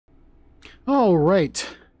All right,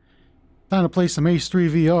 time to play some H3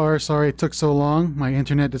 VR. Sorry it took so long. My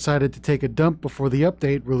internet decided to take a dump before the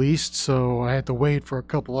update released, so I had to wait for a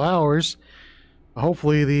couple hours.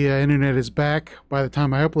 Hopefully the internet is back by the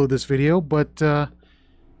time I upload this video, but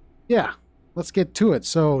yeah, let's get to it.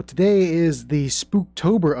 So today is the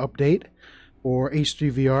Spooktober update for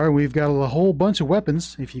H3 VR. We've got a whole bunch of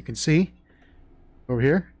weapons, if you can see over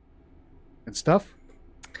here and stuff.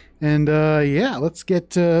 And yeah, let's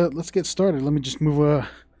get started. Let me just move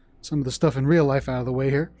some of the stuff in real life out of the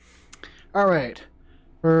way here. All right,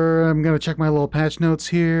 I'm gonna check my little patch notes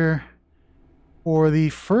here. For the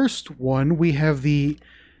first one, we have the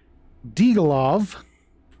Deaglov.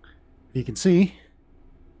 You can see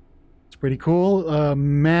it's pretty cool.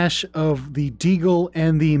 Mash of the Deagle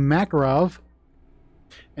and the Makarov.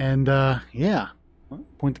 And yeah,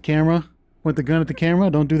 point the camera, point the gun at the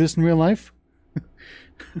camera. Don't do this in real life.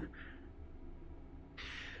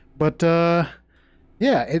 But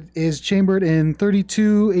yeah, it is chambered in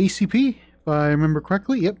 32 ACP, if I remember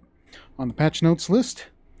correctly. Yep, on the patch notes list.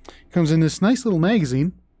 Comes in this nice little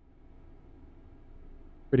magazine.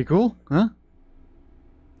 Pretty cool, huh?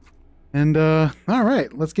 And all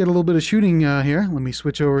right, let's get a little bit of shooting here. Let me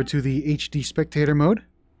switch over to the HD spectator mode.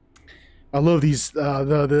 I love these.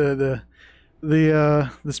 The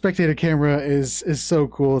spectator camera is so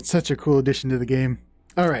cool. It's such a cool addition to the game.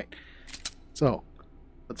 All right, so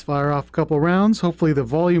let's fire off a couple rounds. Hopefully the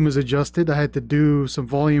volume is adjusted. I had to do some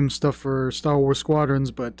volume stuff for Star Wars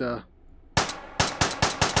Squadrons, but drop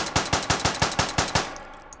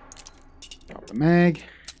the mag.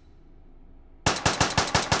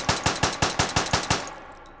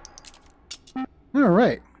 All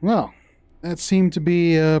right. Well, that seemed to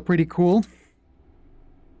be pretty cool.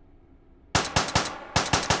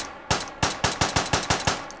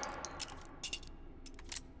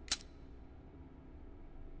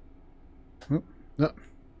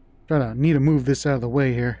 Need to move this out of the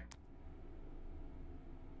way here.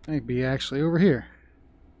 Might be actually over here.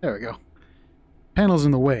 There we go. Panel's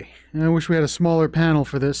in the way. And I wish we had a smaller panel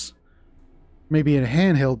for this. Maybe a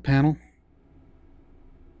handheld panel.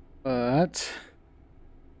 But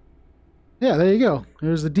yeah, there you go.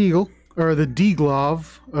 There's the Deagle, or the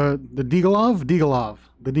Deaglov, the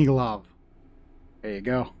Deaglov. There you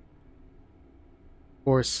go. Of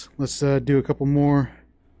course, let's do a couple more.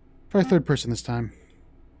 Try third person this time.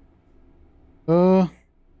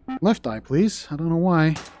 Left eye, please. I don't know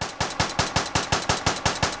why.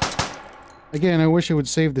 Again, I wish I would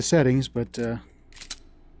save the settings, but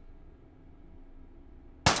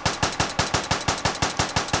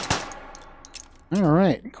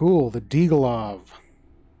alright, cool. The Deaglov.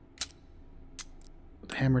 Put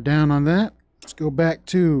the hammer down on that. Let's go back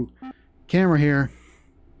to camera here.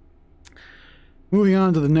 Moving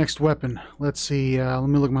on to the next weapon. Let's see. Let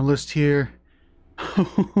me look at my list here.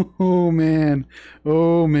 Oh man.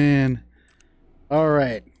 Oh man.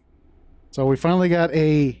 Alright. So we finally got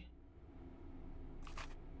a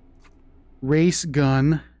race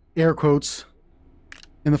gun, air quotes,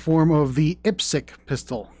 in the form of the IPSICK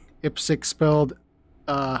pistol. IPSICK spelled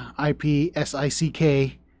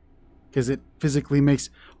IPSICK, because it physically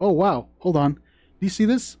makes... Oh wow, hold on. Do you see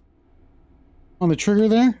this? On the trigger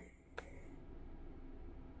there?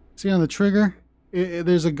 See on the trigger?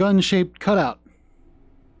 There's a gun-shaped cutout.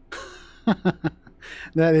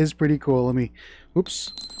 That is pretty cool. Let me...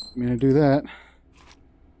 Oops. I'm going to do that.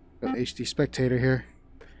 Got the HD spectator here.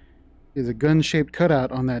 There's a gun-shaped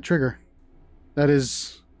cutout on that trigger. That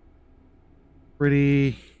is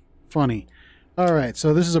pretty funny. Alright,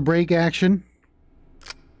 so this is a break action.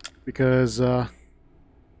 Because,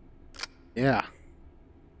 yeah.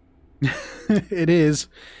 It is.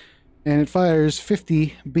 And it fires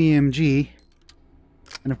 50 BMG.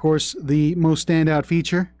 And of course, the most standout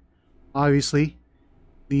feature, obviously,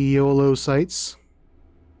 the YOLO sights.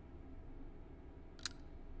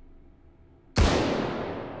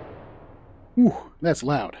 Ooh, that's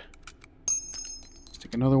loud.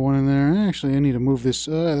 Stick another one in there. Actually, I need to move this.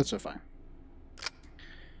 That's so fine.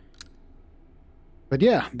 But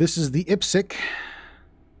yeah, this is the IPSICK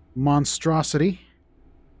monstrosity.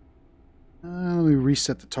 Let me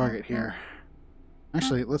reset the target here.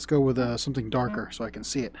 Actually, let's go with something darker so I can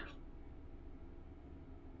see it.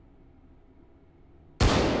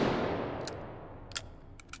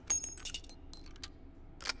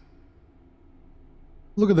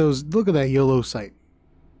 Look at those. Look at that YOLO sight.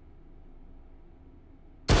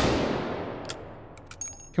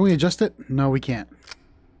 Can we adjust it? No, we can't.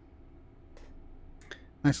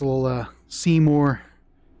 Nice little Seymour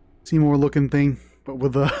looking thing, but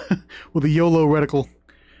with a with a YOLO reticle.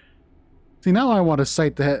 See, now I want a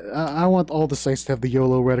sight that I want all the sights to have the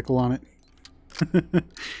YOLO reticle on it.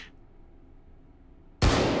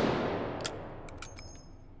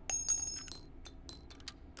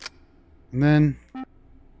 And then,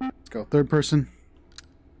 let's go third person.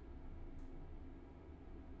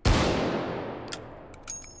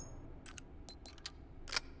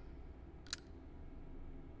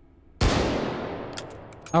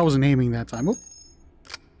 I wasn't aiming that time. Oop.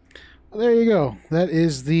 Well, there you go. That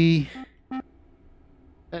is the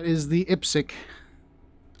IPSICK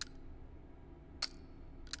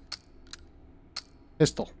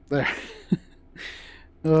Pistol. There.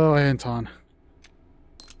 Oh, Anton.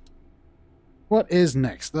 What is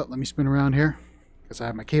next? Oh, let me spin around here because I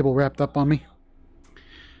have my cable wrapped up on me.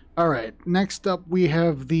 All right. Next up, we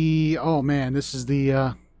have the. Oh man, this is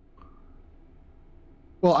the.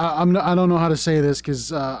 Well, I don't know how to say this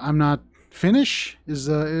because I'm not Finnish. Is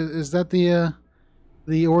that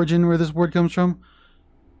the origin where this word comes from?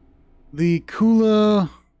 The Kuularuisku.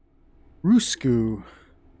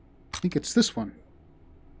 I think it's this one.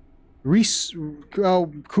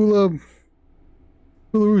 Kuularuisku,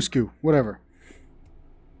 whatever.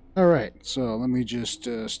 All right, so let me just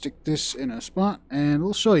stick this in a spot, and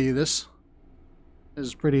we'll show you this. This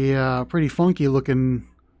is pretty funky looking.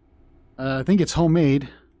 I think it's homemade.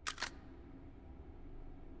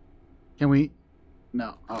 Can we?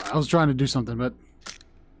 No. Oh, I was trying to do something, but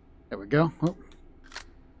there we go. Oh,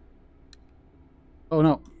 oh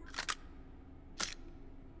no.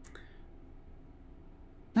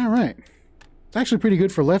 All right. It's actually pretty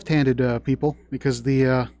good for left-handed people because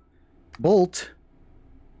the bolt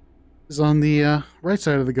is on the right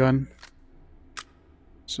side of the gun.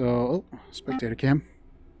 So, oh, spectator cam.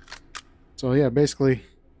 So yeah, basically,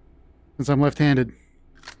 since I'm left-handed,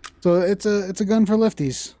 so it's a gun for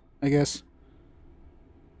lefties, I guess.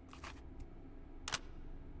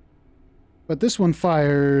 But this one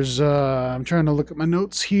fires. I'm trying to look at my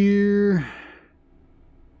notes here.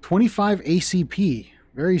 25 ACP,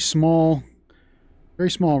 very small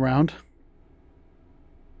round.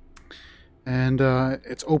 And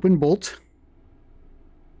it's open bolt.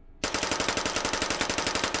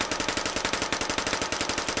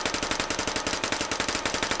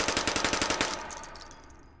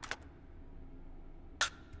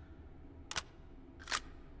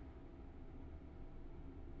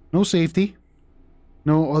 No safety.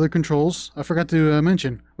 No other controls. I forgot to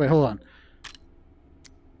mention. Wait, hold on.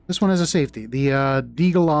 This one has a safety. The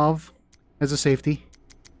Deaglov has a safety.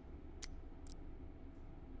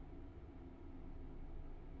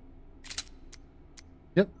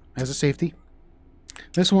 Yep, has a safety.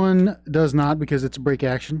 This one does not because it's a break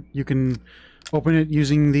action. You can open it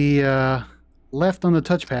using the left on the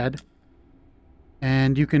touchpad,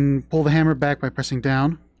 and you can pull the hammer back by pressing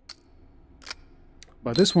down.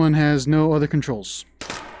 But this one has no other controls.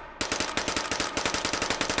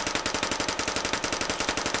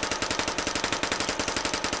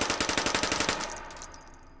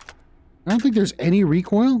 I don't think there's any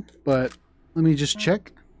recoil, but let me just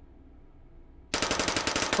check.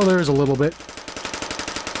 Oh, there is a little bit.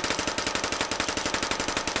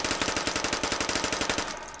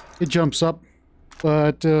 It jumps up,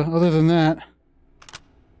 but other than that,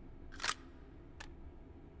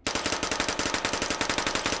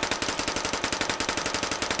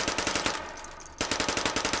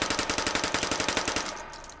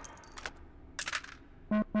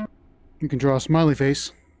 you can draw a smiley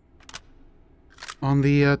face on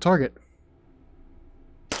the target.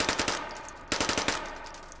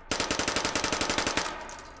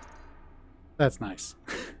 That's nice.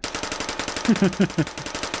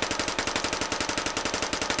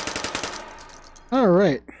 All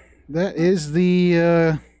right, that is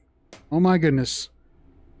the oh my goodness,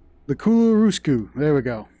 the Kuularuisku. There we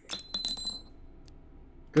go.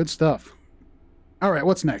 Good stuff. All right,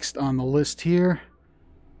 what's next on the list here?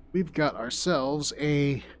 We've got ourselves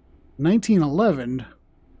a 1911,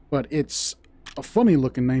 but it's a funny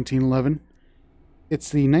looking 1911. It's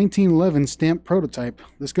the 1911 stamp prototype.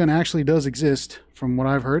 This gun actually does exist from what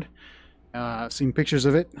I've heard. I've seen pictures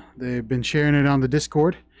of it. They've been sharing it on the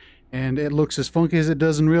Discord, and it looks as funky as it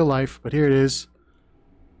does in real life, but here it is.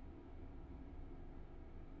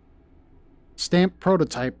 Stamp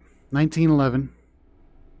prototype, 1911.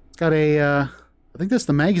 It's got a, I think that's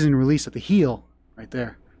the magazine release at the heel right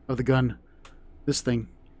there of the gun. This thing.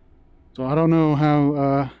 So I don't know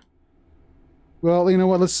how, well, you know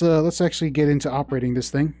what, let's actually get into operating this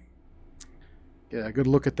thing. Get a good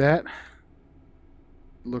look at that.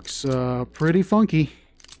 Looks pretty funky.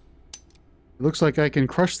 It looks like I can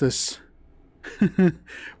crush this.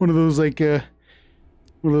 One of those, like, one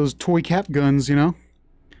of those toy cap guns, you know.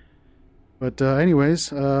 But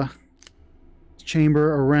anyways,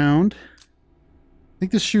 chamber around.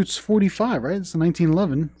 think this shoots 45, right? It's a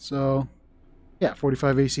 1911, so yeah,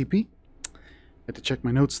 45 ACP. Had to check my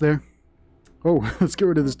notes there. Oh, let's get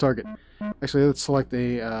rid of this target. Actually, let's select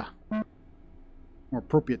a more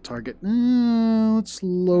appropriate target. Let's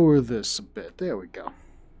lower this a bit. There we go. All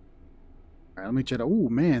right, let me check out. Oh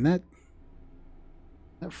man, that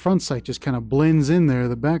front sight just kind of blends in there,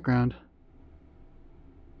 the background.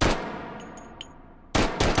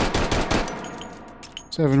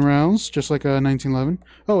 Seven rounds, just like a 1911.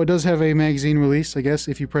 Oh, it does have a magazine release, I guess,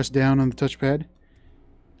 if you press down on the touchpad.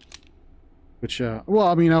 Which, well,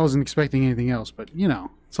 I mean, I wasn't expecting anything else, but, you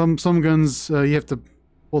know, some guns, you have to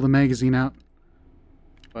pull the magazine out.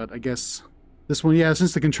 But I guess this one, yeah,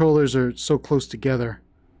 since the controllers are so close together,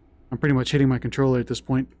 I'm pretty much hitting my controller at this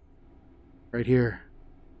point. Right here.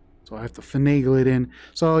 So I have to finagle it in.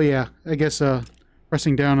 So, yeah, I guess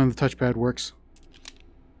pressing down on the touchpad works.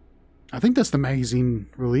 I think that's the magazine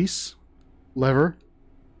release lever,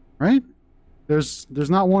 right? There's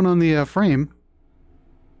not one on the frame.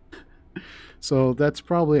 So that's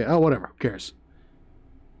probably... Oh, whatever. Who cares?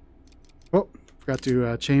 Oh, forgot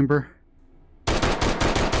to chamber.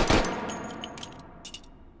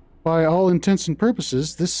 By all intents and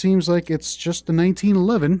purposes, this seems like it's just a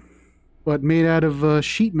 1911, but made out of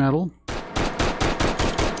sheet metal.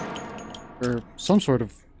 Or some sort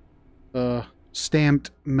of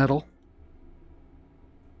stamped metal.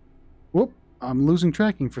 Whoop, I'm losing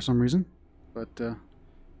tracking for some reason. But,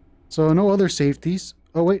 so no other safeties.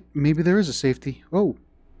 Oh, wait, maybe there is a safety. Oh.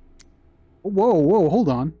 Whoa, hold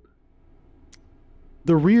on.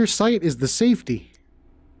 The rear sight is the safety.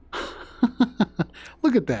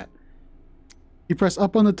 Look at that. You press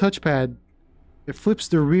up on the touchpad, it flips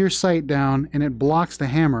the rear sight down, and it blocks the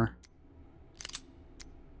hammer.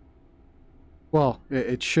 Well,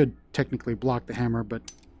 it should technically block the hammer, but...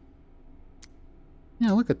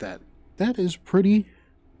 Yeah, look at that. That is pretty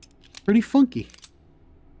funky.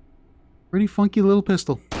 Pretty funky little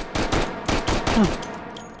pistol. Huh.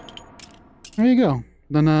 There you go.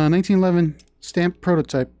 Then 1911 stamped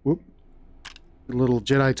prototype. Whoop. A little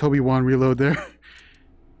Jedi Toby-Wan reload there.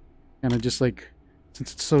 Kind of just like,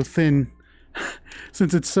 since it's so thin,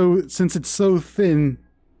 since it's so thin,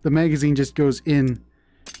 the magazine just goes in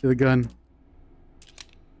to the gun.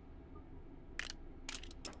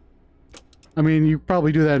 I mean, you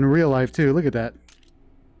probably do that in real life too. Look at that.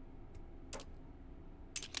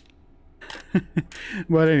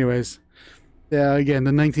 But anyways, yeah, again,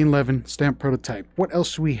 the 1911 stamp prototype. What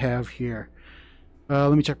else do we have here?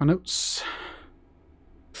 Let me check my notes.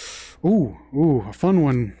 Ooh, a fun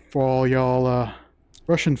one for all y'all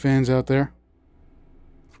Russian fans out there.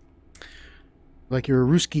 Like your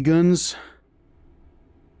Ruski guns.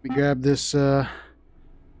 We grab this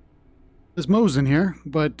this Mosin here,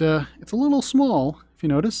 but it's a little small, if you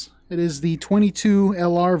notice. It is the 22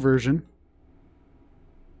 LR version.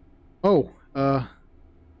 Oh, the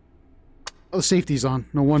safety's on.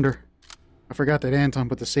 No wonder. I forgot that Anton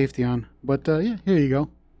put the safety on. But, yeah, here you go.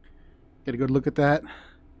 Get a good look at that.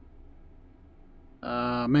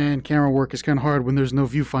 Man, camera work is kind of hard when there's no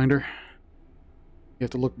viewfinder. You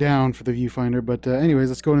have to look down for the viewfinder. But, anyways,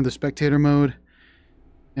 let's go into the spectator mode.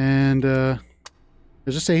 And,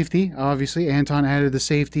 there's a safety, obviously. Anton added the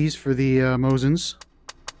safeties for the Mosins.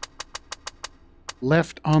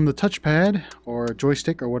 Left on the touchpad, or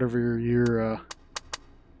joystick, or whatever your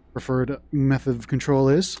preferred method of control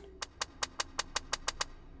is.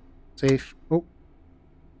 Safe. Oh.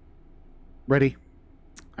 Ready.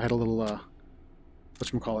 I had a little,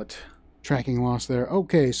 whatchamacallit, tracking loss there.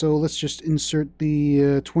 Okay, so let's just insert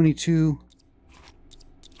the 22...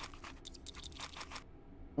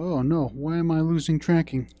 Oh no, why am I losing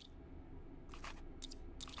tracking?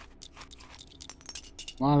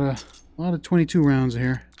 A lot of 22 rounds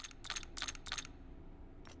here.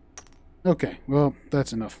 Okay, well,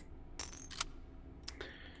 that's enough.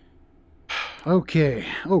 Okay.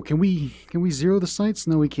 Oh, can we zero the sights?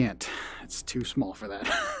 No, we can't. It's too small for that.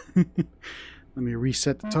 Let me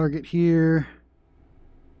reset the target here.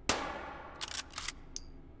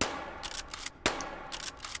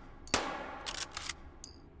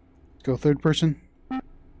 Go third person.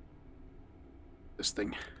 This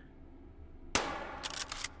thing.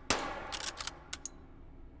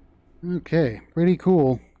 Okay, pretty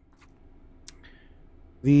cool.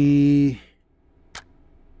 The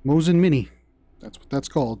Mosin Mini. That's what that's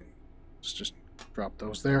called. Let's just drop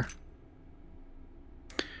those there.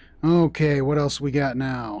 Okay, what else we got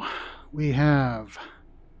now? We have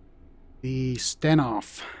the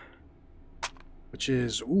STENOF, which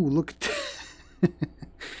is, ooh, look at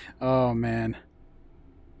oh, man.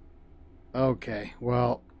 Okay,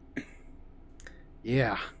 well,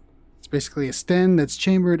 yeah. It's basically a Sten that's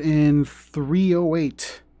chambered in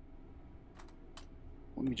 308.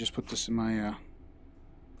 Let me just put this in my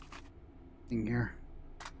thing here.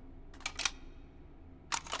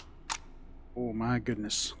 Oh my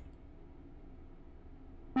goodness.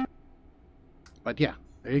 But yeah,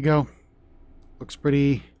 there you go. Looks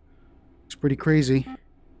pretty crazy.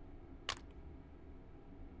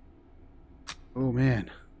 Oh man.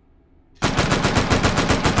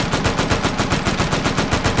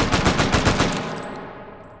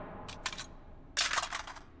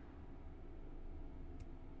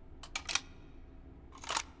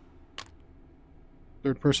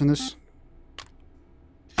 Third person this.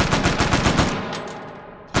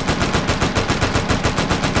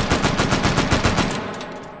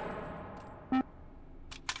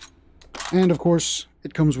 And of course,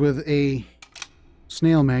 it comes with a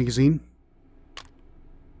snail magazine,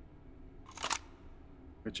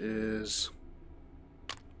 which is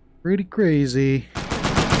pretty crazy.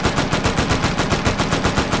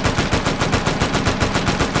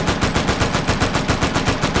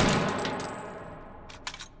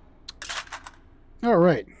 All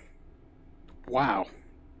right. Wow.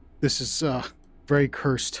 This is very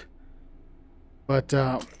cursed. But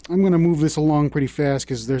I'm going to move this along pretty fast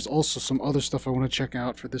because there's also some other stuff I want to check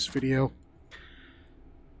out for this video.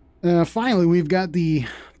 Finally, we've got the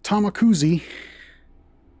Tomacuzi,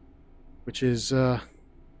 which is,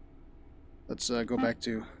 let's go back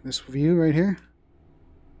to this view right here.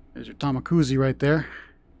 There's your Tomacuzi right there.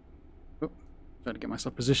 Oh, try to get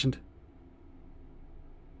myself positioned.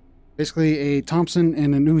 Basically a Thompson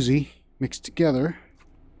and an Uzi mixed together.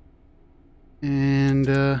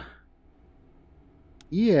 And,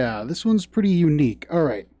 yeah, this one's pretty unique.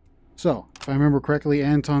 Alright, so, if I remember correctly,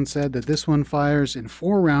 Anton said that this one fires in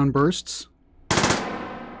 4-round bursts.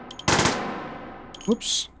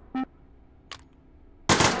 Whoops.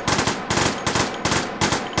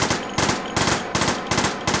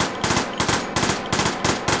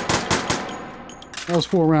 That was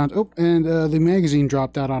 4 rounds. Oh, and the magazine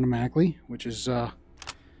dropped out automatically, which is, you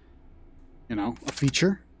know, a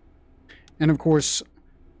feature. And of course,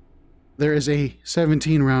 there is a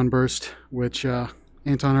 17-round burst, which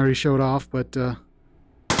Anton already showed off, but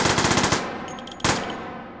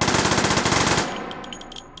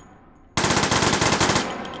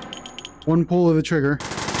one pull of the trigger,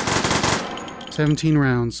 17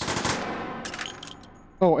 rounds.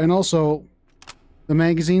 Oh, and also, the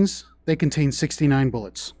magazines, they contain 69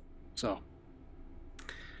 bullets. So,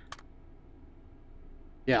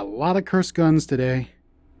 yeah, a lot of cursed guns today.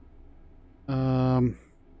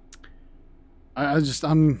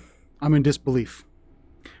 I'm in disbelief.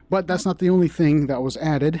 But that's not the only thing that was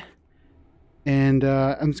added. And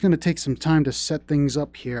I'm just going to take some time to set things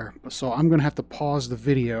up here. So I'm going to have to pause the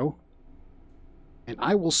video. And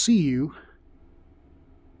I will see you.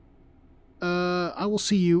 In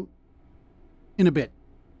a bit.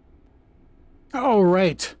 All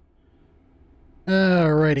right.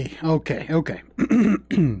 Alrighty. Okay.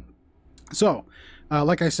 So,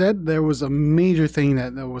 like I said, there was a major thing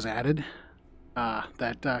that was added.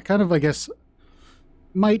 That kind of, I guess,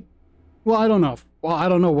 might... Well, I don't know. Well, I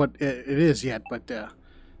don't know what it is yet, but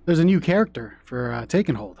there's a new character for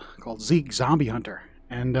Taken Hold called Zeke, Zombiehunter.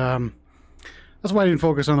 And that's why I didn't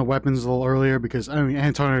focus on the weapons a little earlier, because, I mean,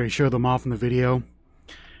 Anton already showed them off in the video.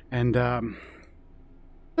 And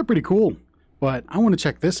they're pretty cool. But I want to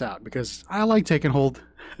check this out, because I like Taken Hold,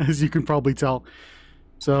 as you can probably tell.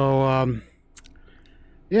 So,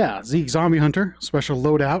 yeah, Zeke Zombiehunter, special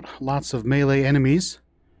loadout, lots of melee enemies.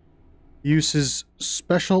 Uses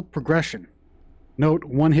special progression. Note,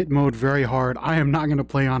 one-hit mode very hard. I am not going to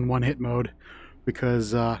play on one-hit mode,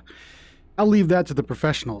 because I'll leave that to the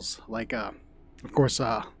professionals. Like, of course,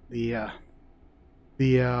 you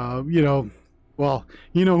know, well,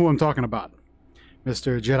 you know who I'm talking about.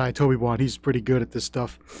 Mr. Jedi Toby-Wan, he's pretty good at this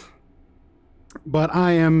stuff. But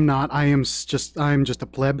I am not. I'm just a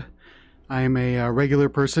pleb. I am a regular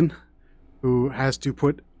person who has to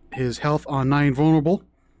put his health on 9 vulnerable,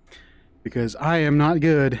 because I am not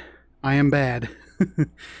good. I am bad.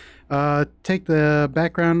 Take the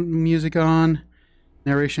background music on,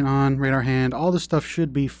 narration on, radar hand. All this stuff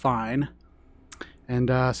should be fine.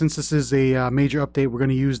 And since this is a major update, we're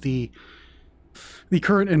going to use the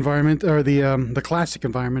current environment, or the classic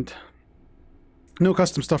environment. No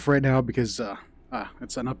custom stuff right now, because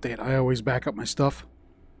it's an update. I always back up my stuff.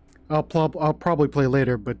 I'll probably play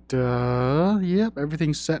later, but yep,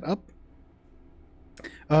 everything's set up.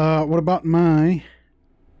 What about my...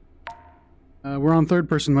 we're on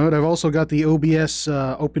third-person mode. I've also got the OBS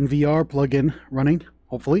OpenVR plugin running,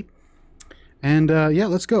 hopefully. And yeah,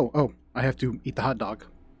 let's go. Oh, I have to eat the hot dog.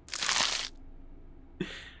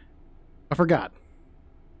 I forgot.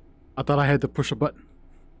 I thought I had to push a button.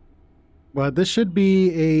 But this should be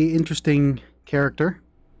a interesting character,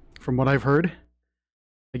 from what I've heard.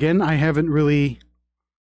 Again, I haven't really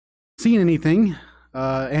seen anything.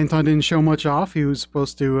 Anton didn't show much off. He was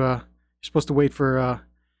supposed to wait for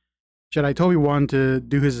Jedi Toby-Wan to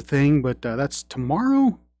do his thing, but that's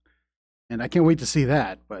tomorrow, and I can't wait to see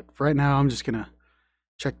that. But for right now, I'm just gonna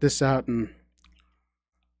check this out and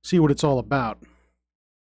see what it's all about.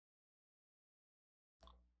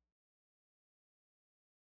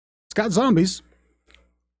 It's got zombies,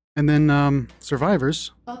 and then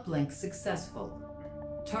survivors. Uplink successful.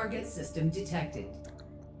 Target system detected.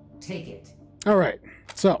 Take it. All right,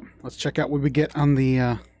 so let's check out what we get on the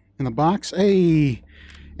in the box. Hey,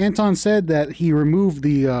 Anton said that he removed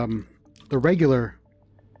the regular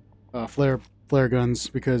flare guns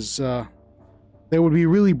because they would be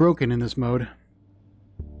really broken in this mode.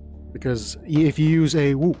 Because if you use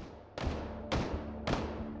a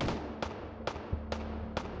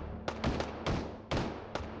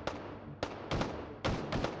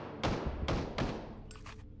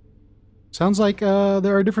sounds like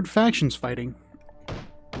there are different factions fighting.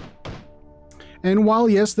 And while,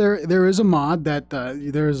 yes, there is a mod that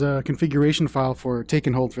there is a configuration file for take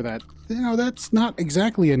and hold for that, you know, that's not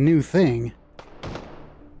exactly a new thing.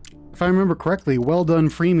 If I remember correctly, Well Done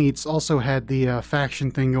Free Meats also had the faction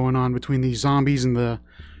thing going on between the zombies and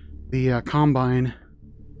the Combine.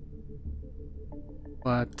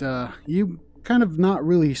 But you kind of not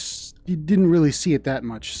really, you didn't really see it that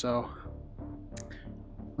much, so...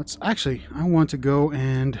 Let's actually, I want to go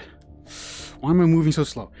and... Why am I moving so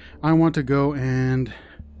slow? I want to go and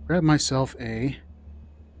grab myself a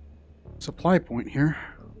supply point here.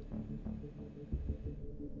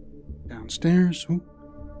 Downstairs. Ooh.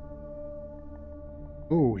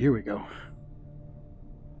 Oh, here we go.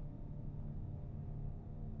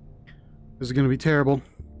 This is going to be terrible.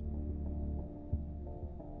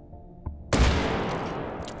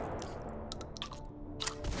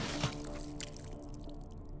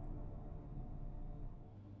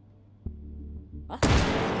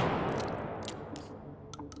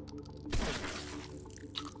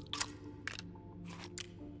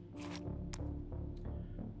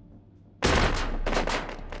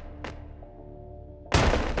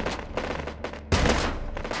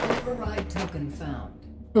 Token found.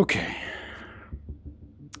 Okay.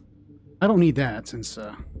 I don't need that since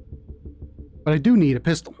but I do need a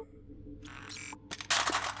pistol.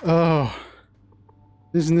 Oh.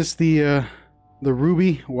 Isn't this the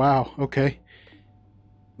Ruby? Wow, okay.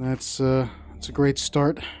 That's a great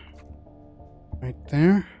start. Right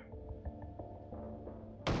there.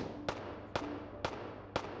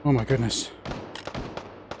 Oh my goodness.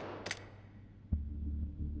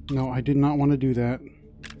 No, I did not want to do that.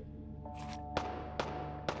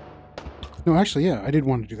 No, actually, yeah, I did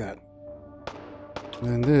want to do that. And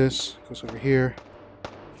then this goes over here.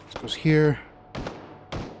 This goes here.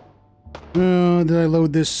 Did I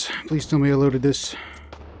load this? Please tell me I loaded this.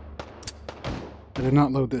 I did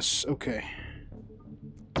not load this. Okay.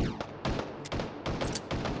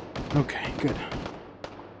 Okay, good.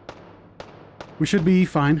 We should be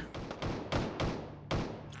fine.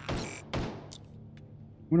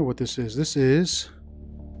 Wonder what this is. This is...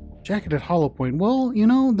 Jacketed hollow point. Well, you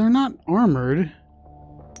know, they're not armored.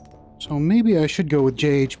 So maybe I should go with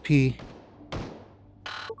JHP.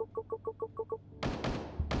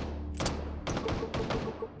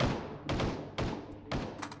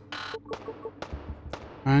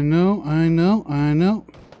 I know.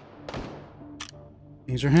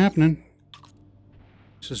 These are happening.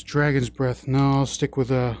 This is Dragon's Breath. No, I'll stick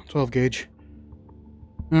with a 12 gauge.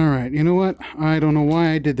 Alright, you know what? I don't know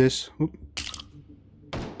why I did this. Oop.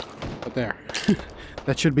 But there.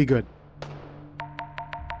 That should be good.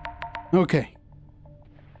 Okay.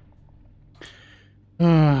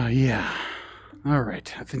 Yeah.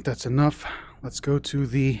 Alright, I think that's enough. Let's go to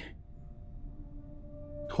the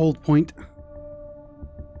hold point.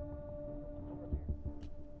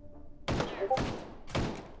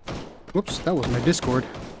 Whoops, that was my Discord.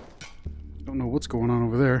 Don't know what's going on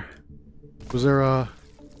over there. Was there a...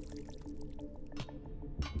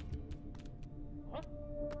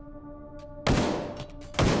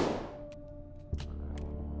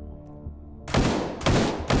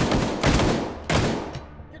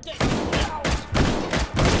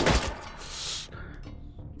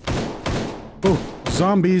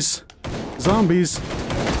 Zombies. Zombies.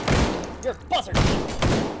 You're a buzzard.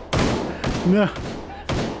 No.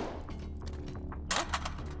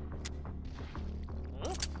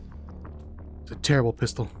 It's a terrible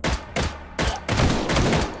pistol.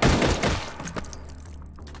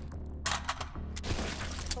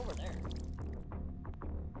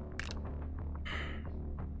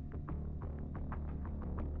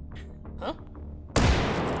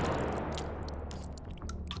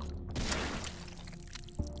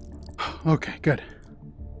 Okay, good.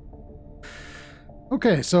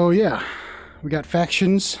 Okay, so yeah, we got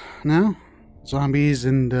factions now. Zombies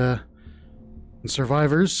and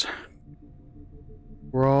survivors.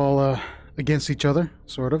 We're all against each other,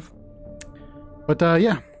 sort of. But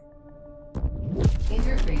yeah.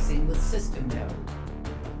 Interfacing with system node.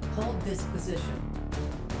 Hold this position.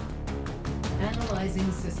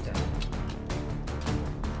 Analyzing system.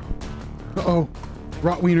 Uh-oh.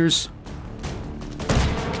 Rotwieners.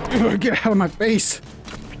 Ugh, get out of my face.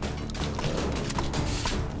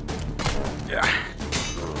 Yeah.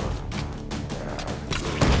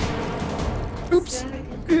 Oops.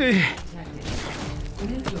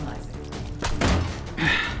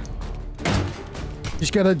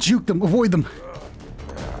 Just gotta juke them, avoid them.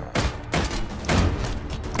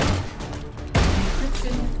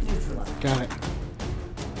 Got it.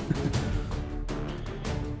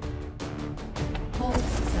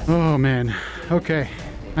 Oh man. Okay.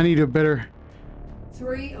 I need a better...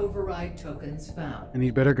 3 override tokens found. I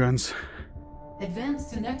need better guns. Advance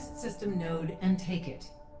to next system node and take it.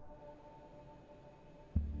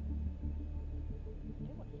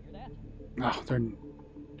 Oh, they're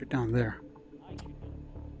down there.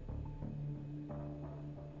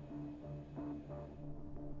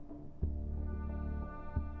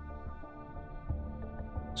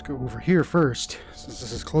 Let's go over here first, since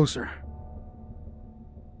this is closer.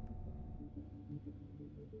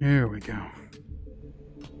 There we go.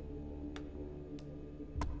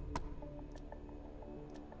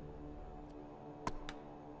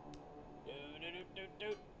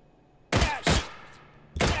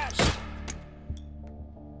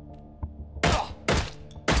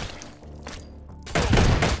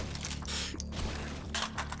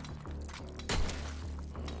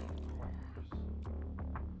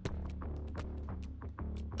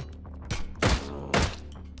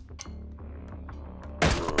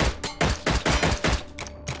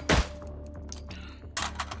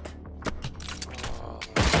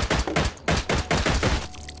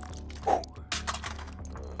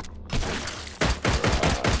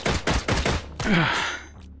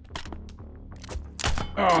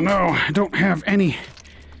 Oh no, I don't have any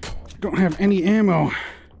ammo.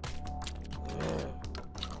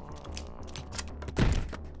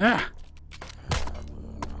 Ah!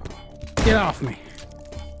 Get off me.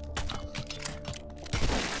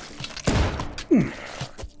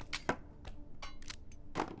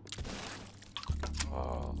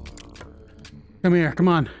 Come here, come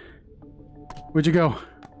on. Where'd you go?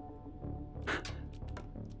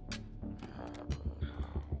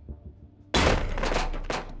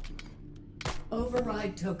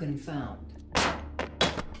 Override token found.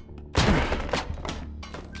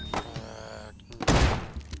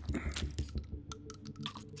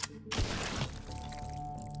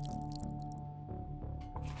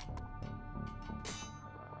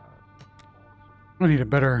 I need a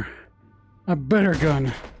better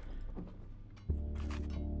gun.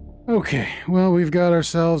 Okay, well, we've got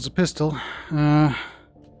ourselves a pistol.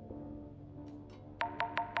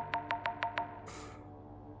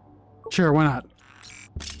 Sure, why not?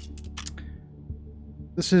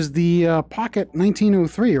 This is the Pocket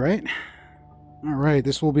 1903, right? Alright,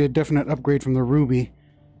 this will be a definite upgrade from the Ruby.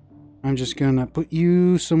 I'm just gonna put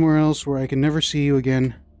you somewhere else where I can never see you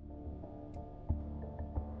again.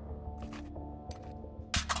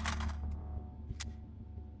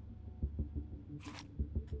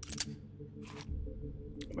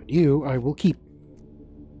 But you, I will keep.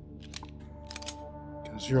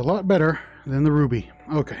 Because you're a lot better than the Ruby.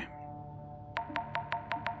 Okay.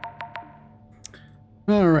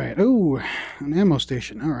 Alright, oh, an ammo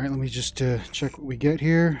station. Alright, let me just check what we get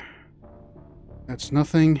here. That's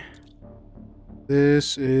nothing.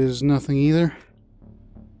 This is nothing either.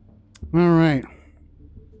 Alright.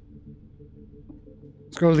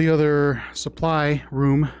 Let's go to the other supply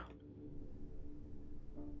room.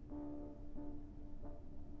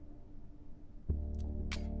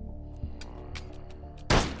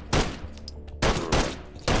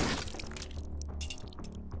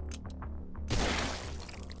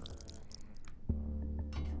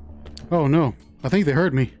 Oh no, I think they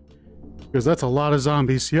heard me. Because that's a lot of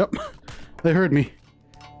zombies. Yep, they heard me.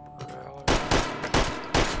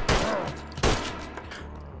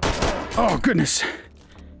 Oh goodness.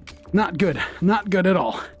 Not good. Not good at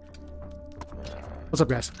all. What's up,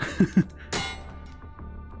 guys?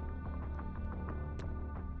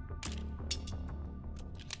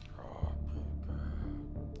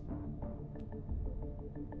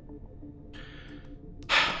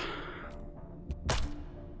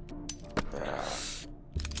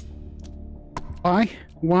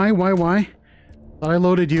 Why? Why? Thought I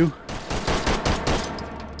loaded you.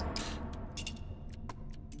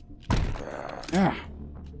 Ah.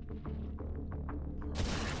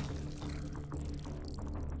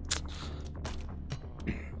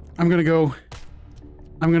 I'm gonna go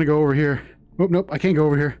over here. Oh, nope, I can't go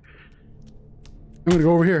over here. I'm gonna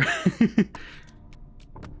go over here.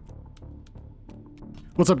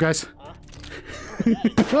 What's up, guys?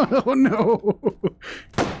 Huh? Oh, no.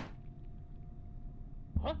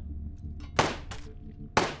 Huh?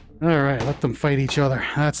 All right, let them fight each other.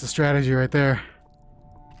 That's the strategy right there.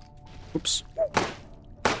 Oops.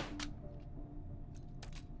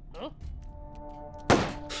 Huh?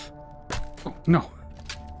 Oh, no.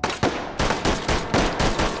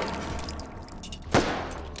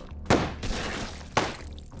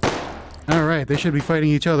 All right, they should be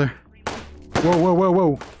fighting each other. Whoa, whoa, whoa,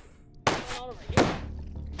 whoa. Over here.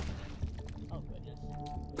 Oh,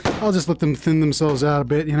 goodness. I'll just let them thin themselves out a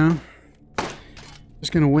bit, you know?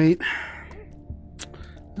 Just gonna wait.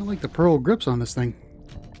 I like the pearl grips on this thing.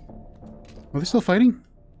 Are they still fighting?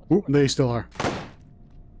 Oh, they still are.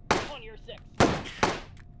 On your 6.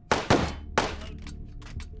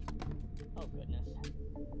 Oh, goodness.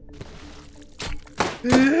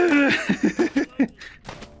 Over there. Huh?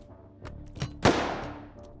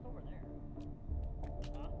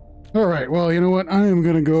 All right, well, you know what? I am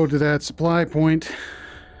gonna go to that supply point,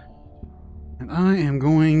 and I am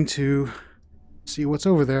going to see what's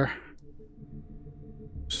over there.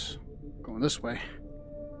 Oops. Going this way.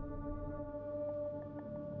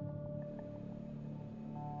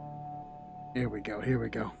 Here we go, here we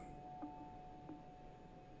go.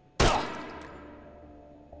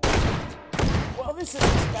 Well, this is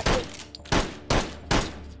expected.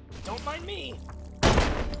 Don't mind me.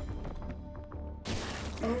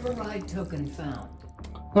 Override token found.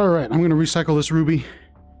 All right, I'm gonna recycle this ruby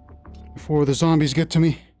before the zombies get to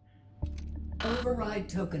me. Override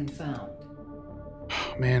token found.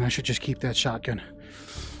 Oh, man, I should just keep that shotgun.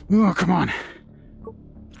 Oh, come on.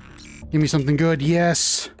 Give me something good.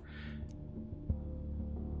 Yes.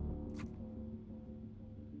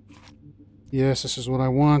 Yes, this is what I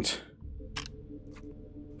want.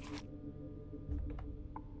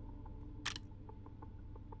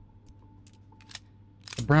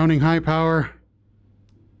 The Browning high power.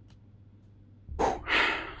 Whew.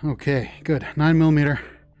 Okay, good. 9mm.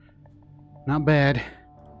 Not bad.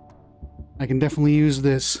 I can definitely use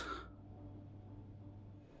this.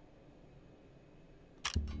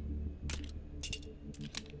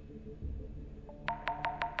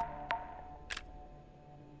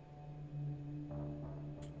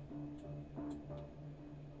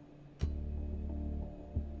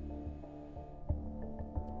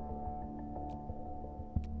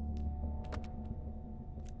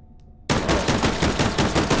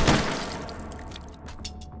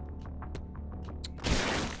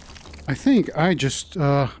 I think I just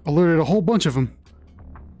alerted a whole bunch of them.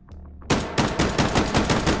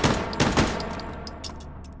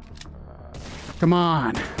 Come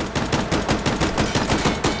on.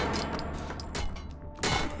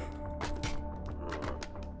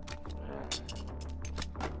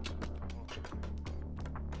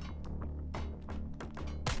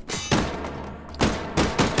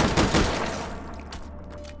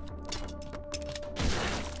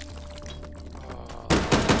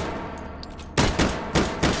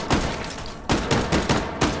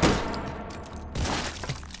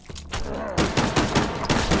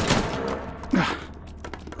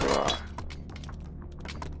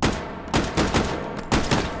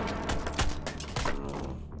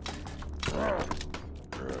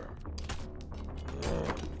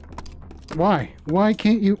 Why? Why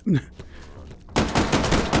can't you?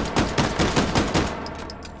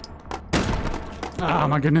 Ah,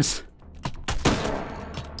 my goodness.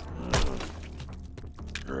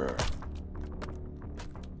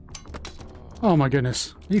 Oh my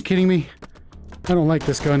goodness. Are you kidding me? I don't like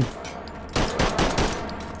this gun.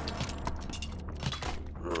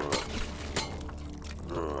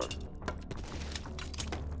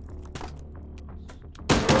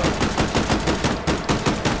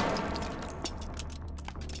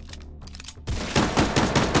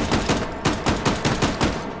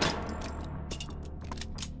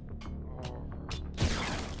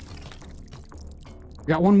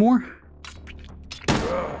 Got one more?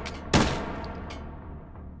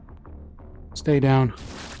 Stay down.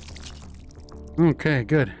 Okay,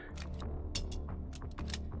 good.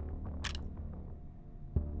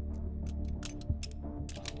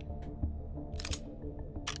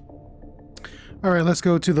 All right, let's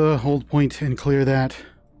go to the hold point and clear that.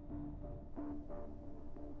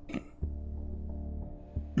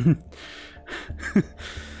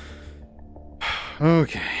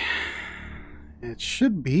 Okay. It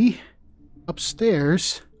should be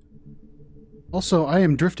upstairs. Also, I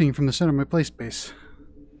am drifting from the center of my play space.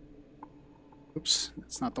 Oops,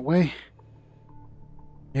 that's not the way.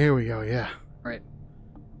 Here we go, yeah. Right.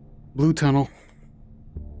 Blue tunnel.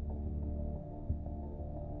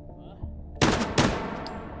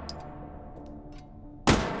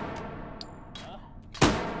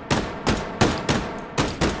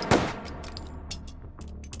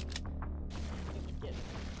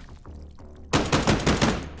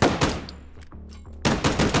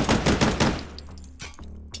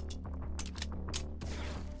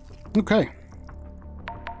 Okay.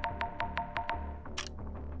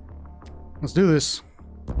 Let's do this.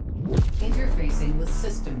 Interfacing with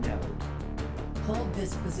system node. Hold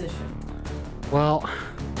this position. Well,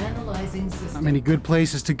 Analyzing system. not many good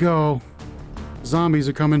places to go. Zombies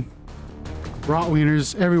are coming.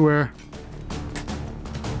 Rotwieners everywhere.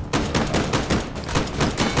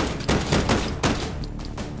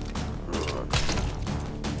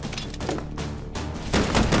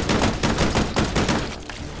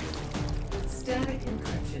 Static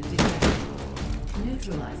encryption detected.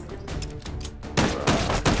 Neutralize it.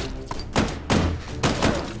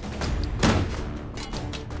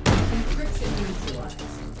 Encryption neutralized.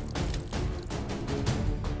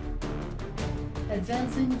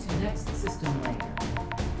 Advancing to next system layer.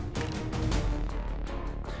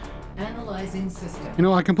 Analyzing system. You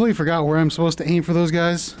know, I completely forgot where I'm supposed to aim for those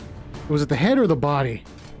guys. Was it the head or the body?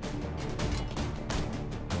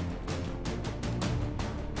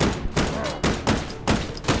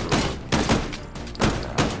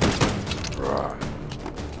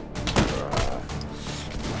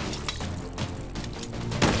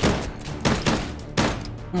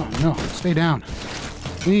 Oh no, stay down.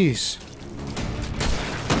 Please.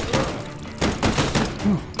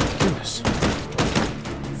 Oh, goodness. Static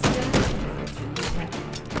encryption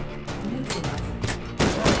detected. Neutralize it.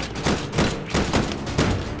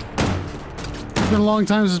 It's been a long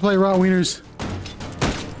time since I played Rotwieners.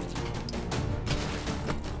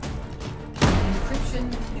 Encryption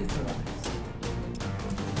neutralized.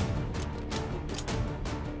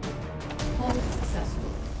 Hold successful.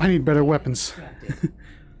 I need better weapons. Extracted.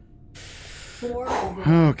 4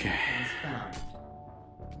 overall Okay. weapons found.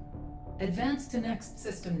 Advance to next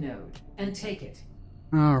system node and take it.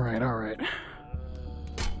 Alright, alright.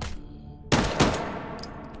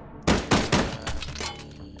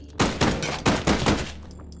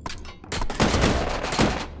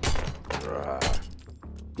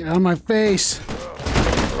 Get out of my face!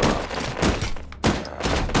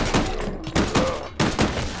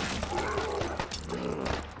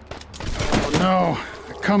 Oh no!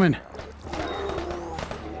 They're coming!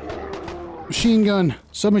 Machine gun!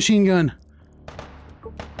 Submachine gun!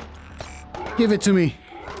 Give it to me!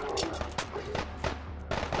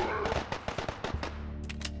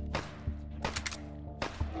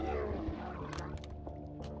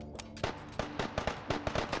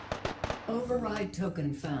 Override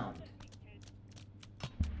token found.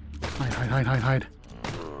 Hide, hide, hide, hide, hide.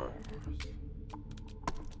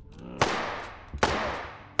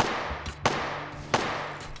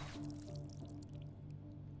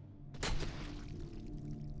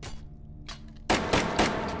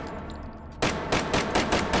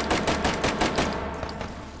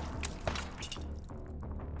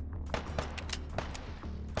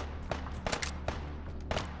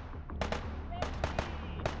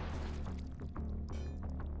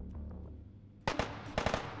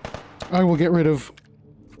 I will get rid of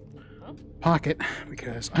Pocket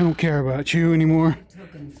because I don't care about you anymore.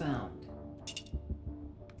 Token found.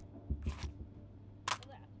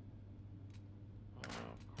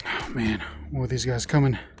 Oh man, more of these guys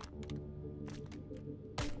coming.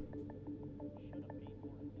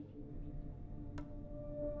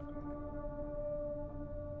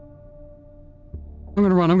 I'm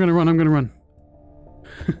gonna run, I'm gonna run, I'm gonna run.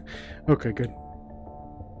 Okay, good.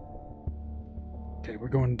 Okay, we're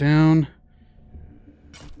going down.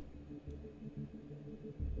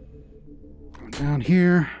 Going down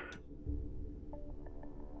here.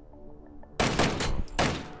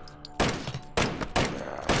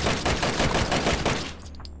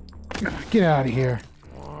 Get out of here.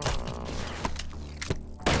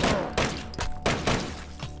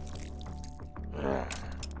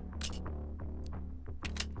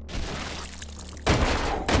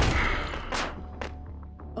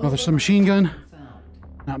 Oh, there's some machine gun.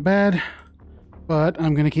 Not bad, but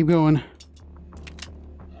I'm gonna keep going.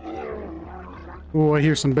 Oh, I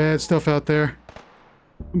hear some bad stuff out there.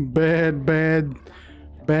 Bad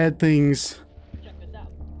things. Check this out.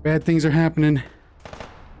 Bad things are happening.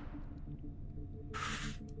 Let's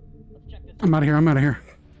check this out. I'm out of here, I'm out of here.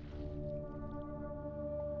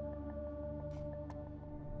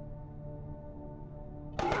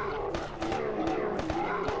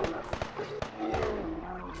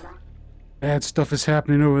 Bad stuff is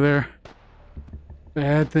happening over there.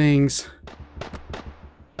 Bad things.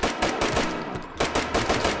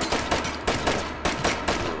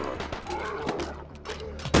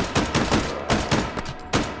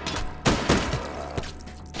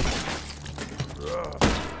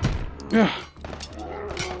 Ugh.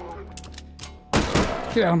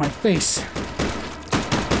 Get out of my face.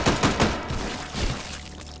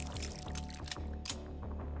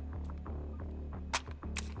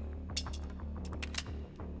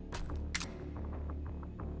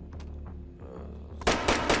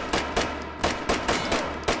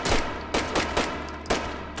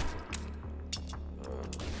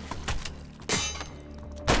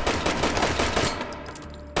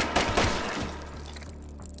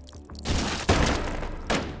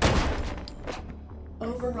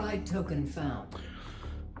 Override token found.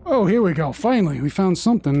 Oh, here we go. Finally, we found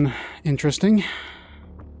something interesting.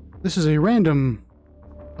 This is a random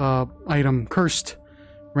item, cursed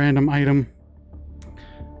random item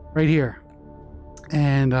right here.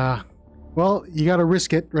 And, well, you gotta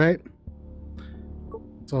risk it, right?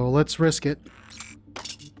 So let's risk it.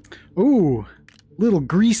 Ooh, Lil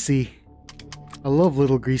Greasy. I love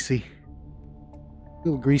Lil Greasy.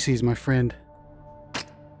 Lil Greasy's my friend.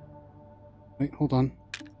 Wait, hold on.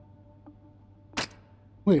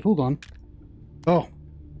 Wait, hold on. Oh,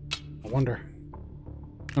 I wonder.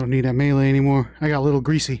 I don't need that melee anymore. I got Lil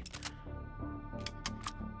Greasy.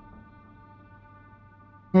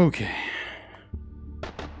 Okay.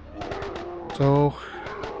 So,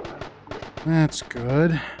 that's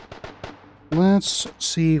good. Let's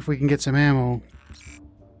see if we can get some ammo.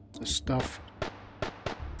 This stuff.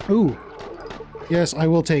 Ooh. Yes, I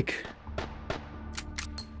will take.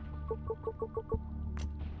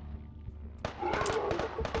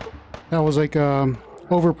 That was like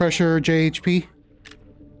overpressure JHP.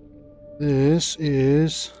 This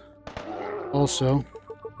is also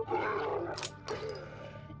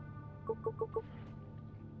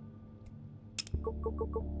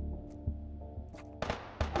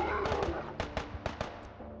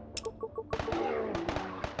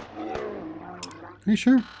Are you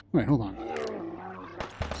sure? Wait, hold on.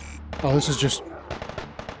 Oh, this is just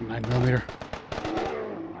 9mm.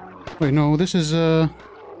 Wait, no, this is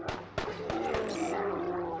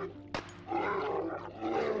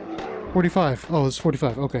 45. Oh, it's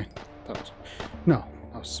 45. Okay. No,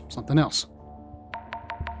 that was something else.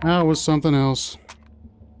 That was something else.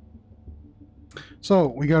 So,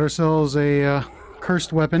 we got ourselves a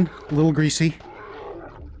cursed weapon, Lil Greasy.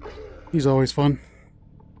 He's always fun.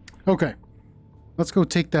 Okay. Let's go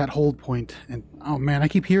take that hold point. And oh man, I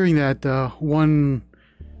keep hearing that one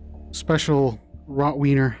special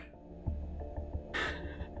Rotwiener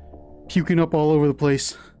puking up all over the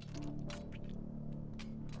place.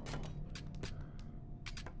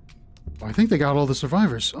 Oh, I think they got all the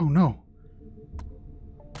survivors. Oh no.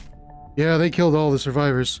 Yeah, they killed all the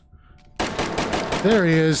survivors. There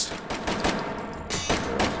he is.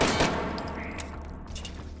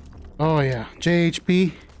 Oh yeah,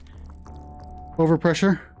 JHP.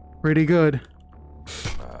 Overpressure. Pretty good.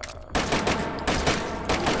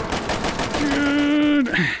 Good.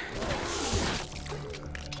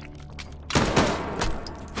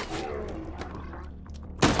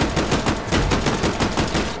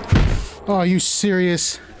 Oh, are you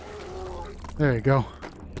serious? There you go.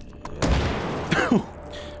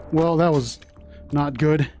 Well, that was not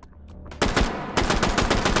good.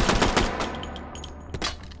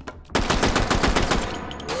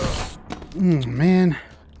 Man.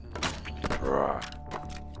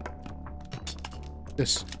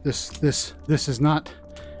 This is not.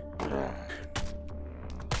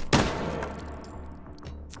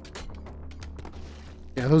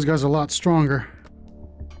 Yeah, those guys are a lot stronger.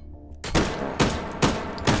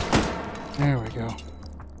 There we go.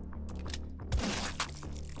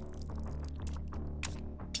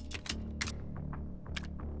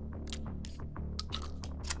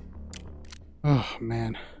 Oh,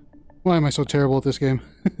 man. Why am I so terrible at this game?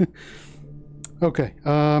 Okay,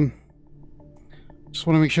 just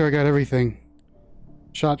want to make sure I got everything.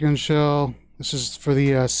 Shotgun shell. This is for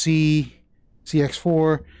the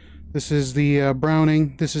CX4. This is the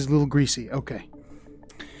Browning. This is Lil Greasy. Okay.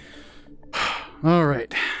 All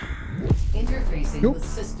right. Interfacing Nope. with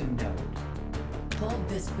system node. Hold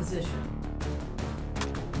this position.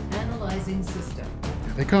 Analyzing system.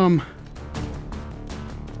 Here they come.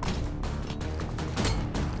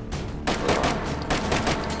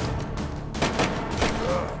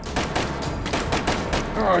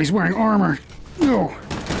 Oh, he's wearing armor. No.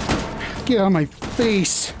 Get out of my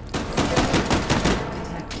face.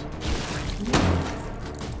 Detected.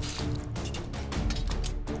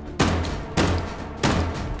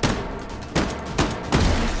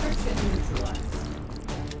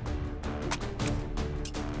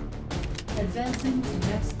 Advancing to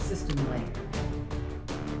next system layer.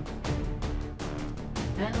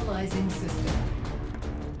 Analyzing system.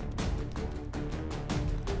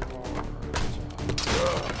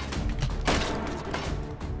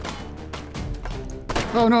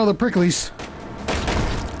 Oh no, the pricklies.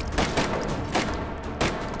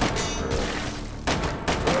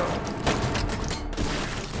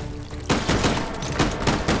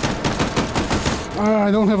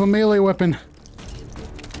 I don't have a melee weapon.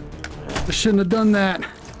 I shouldn't have done that.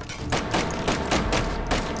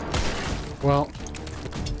 Well,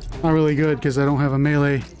 not really good because I don't have a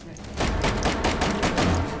melee.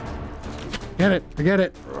 Get it, I get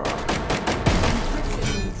it.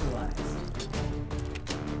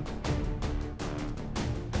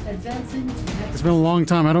 Advancing to next. It's been a long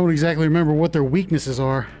time. I don't exactly remember what their weaknesses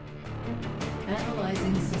are.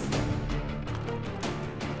 Analyzing system.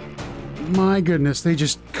 My goodness, they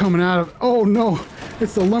just coming out of... Oh no,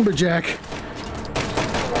 it's the lumberjack.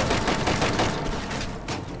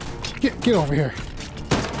 Get over here.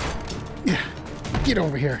 Yeah, get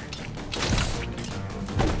over here.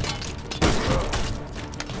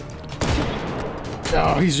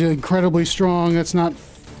 Oh, he's incredibly strong. That's not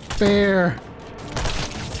fair.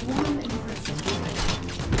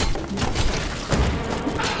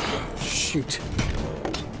 Shoot.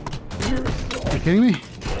 Are you kidding me?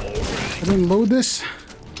 I didn't load this?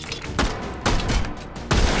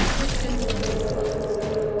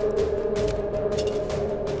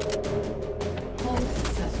 Hold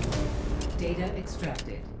successful. Data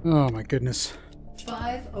extracted. Oh my goodness.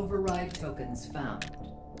 5 override tokens found.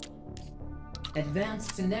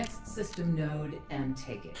 Advance to next system node and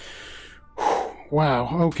take it. Wow,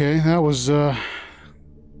 okay, that was oh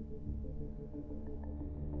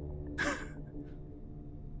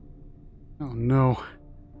no.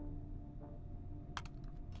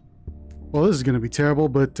 Well, this is gonna be terrible,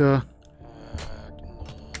 but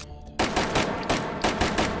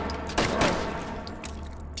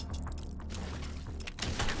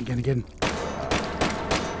again.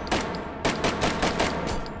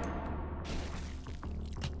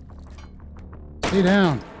 Stay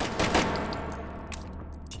down.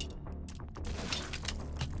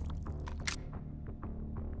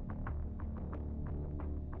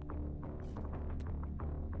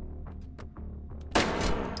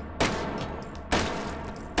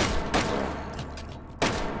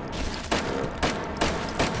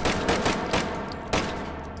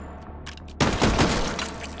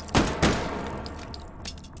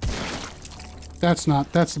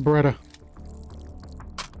 That's the Beretta.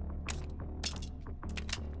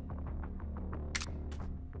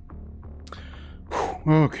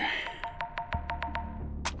 Okay.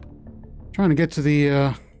 Trying to get to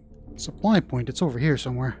the supply point. It's over here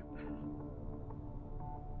somewhere.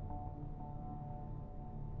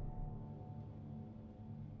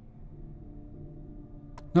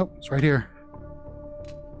 Nope, it's right here.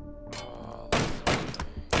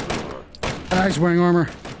 Ah, he's wearing armor.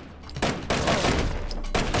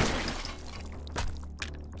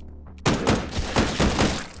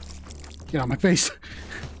 Get out of my face.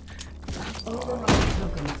 Override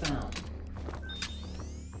token found.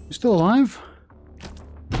 You still alive?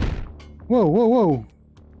 Whoa, whoa, whoa.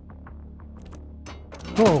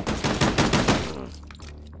 Whoa.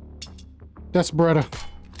 That's Beretta.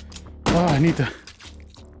 Oh, I need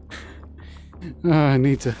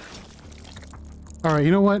to. Alright,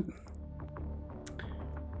 you know what?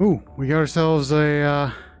 Ooh, we got ourselves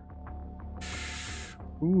a,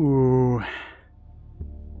 Ooh.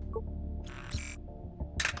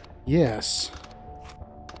 Yes.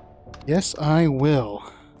 Yes, I will.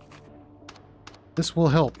 This will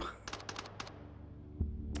help.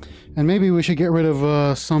 And maybe we should get rid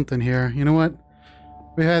of something here. You know what?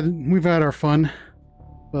 We've had our fun,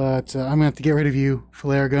 but I'm gonna have to get rid of you,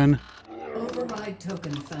 flare gun. Override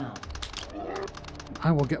token found.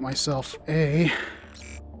 I will get myself a...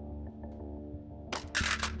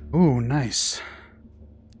 Ooh, nice.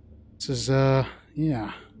 This is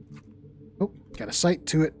yeah. Oh, got a sight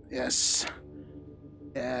to it. Yes.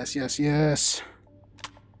 Yes, yes, yes.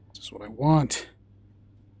 This is what I want.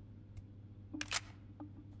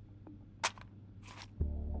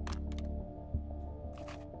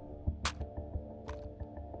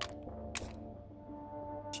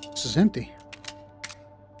 This is empty.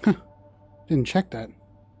 Huh. Didn't check that.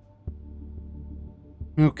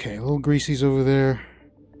 Okay, Lil Greasy's over there.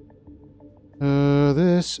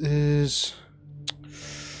 This is...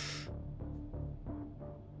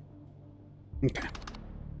 Okay.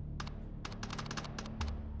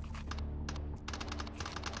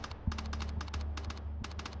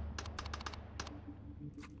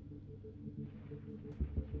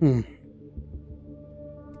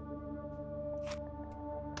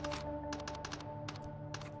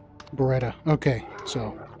 Beretta. Okay,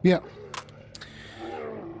 so, yeah.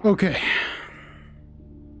 Okay.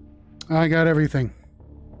 I got everything.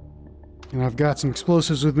 And I've got some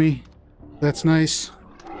explosives with me. That's nice.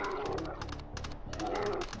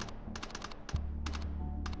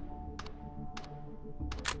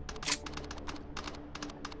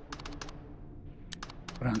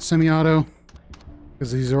 Put on semi-auto,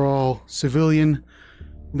 because these are all civilian,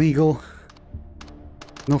 legal,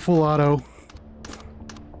 no full auto.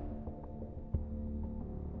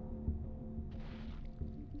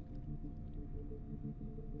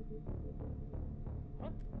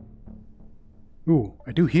 Ooh,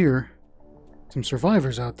 I do hear some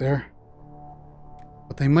survivors out there,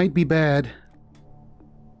 but they might be bad.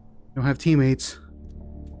 Don't have teammates.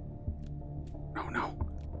 Oh no.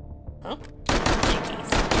 Huh?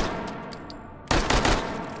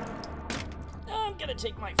 I'm gonna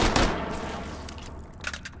take my 5 minutes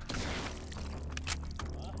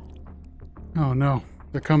now. Oh no,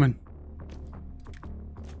 they're coming.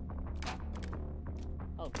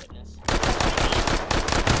 Oh goodness.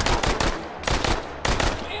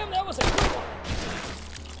 Damn, that was a good one.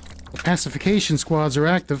 The pacification squads are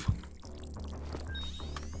active.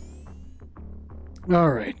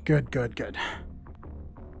 Alright, good, good, good.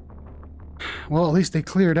 Well, at least they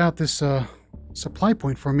cleared out this supply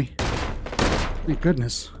point for me. Thank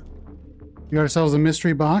goodness. We got ourselves a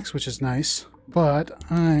mystery box, which is nice. But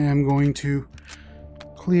I am going to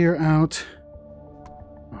clear out...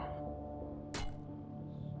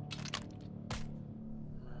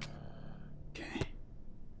 Okay.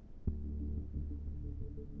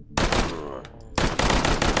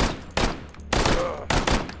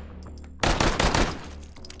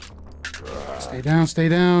 Stay down, stay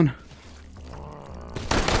down.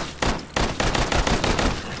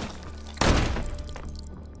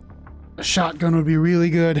 A shotgun would be really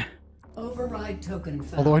good. Override token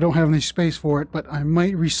found. Although I don't have any space for it, but I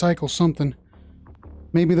might recycle something.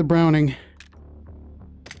 Maybe the Browning.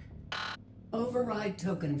 Override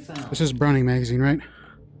token found. This is Browning magazine, right?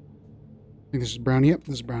 I think this is Browning. Yep,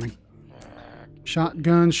 this is Browning.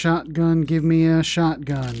 Shotgun, shotgun, give me a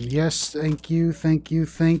shotgun. Yes, thank you, thank you,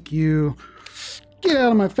 thank you. Get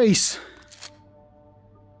out of my face!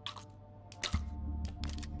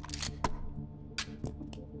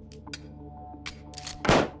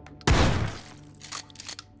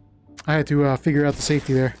 I had to figure out the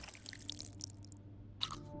safety there.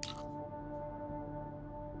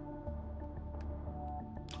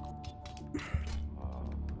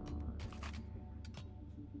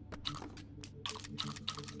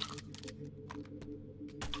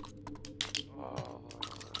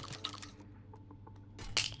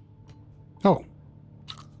 Oh.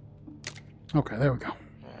 Okay, there we go.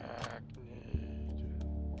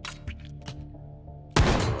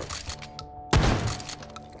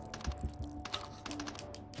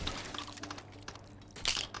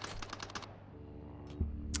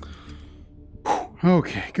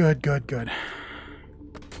 Okay, good, good, good.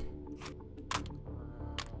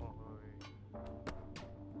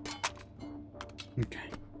 Okay.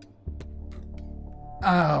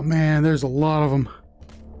 Oh man, there's a lot of them.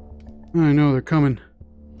 I know they're coming.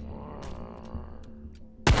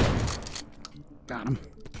 Got him.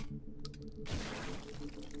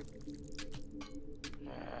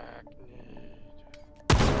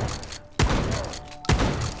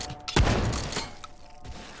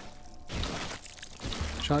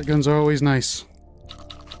 Shotguns are always nice.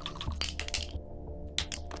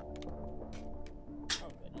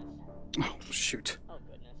 Oh, shoot. Oh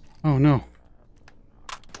goodness. Oh, no.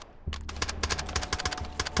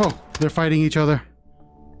 Oh, they're fighting each other.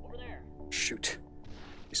 Over there. Shoot.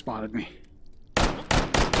 He spotted me.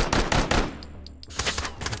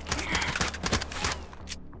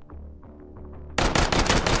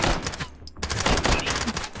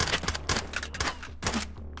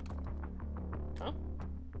 Huh?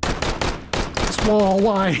 This wall,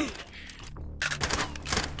 why?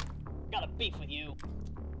 Got a beef with you.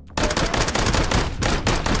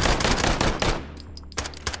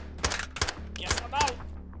 Guess I'm out.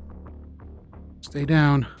 Stay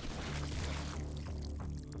down.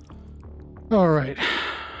 Alright.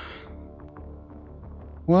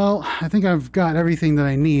 Well, I think I've got everything that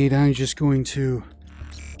I need. I'm just going to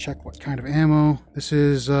check what kind of ammo. This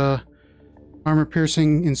is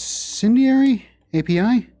armor-piercing incendiary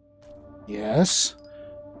API? Yes.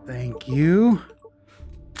 Thank you.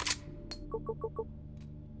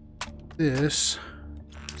 This.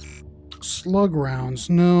 Slug rounds.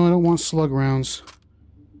 No, I don't want slug rounds.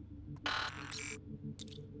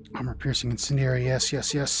 Armor-piercing incendiary. Yes,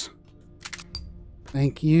 yes, yes.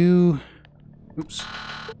 Thank you. Oops.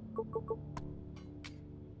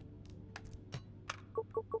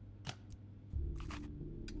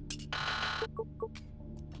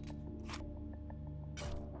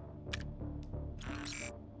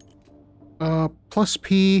 Plus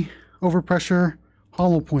P, overpressure,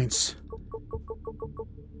 hollow points.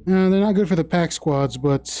 They're not good for the pack squads,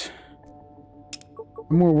 but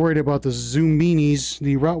I'm more worried about the Zombinis,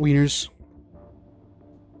 the Rotwieners.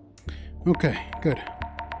 Okay, good.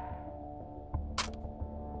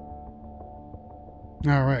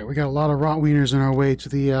 Alright, we got a lot of Rotwieners on our way to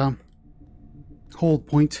the hold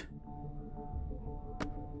point.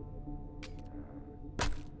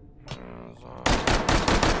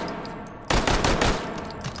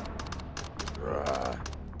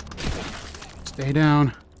 Stay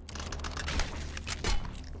down.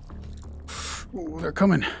 Ooh, they're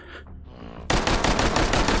coming.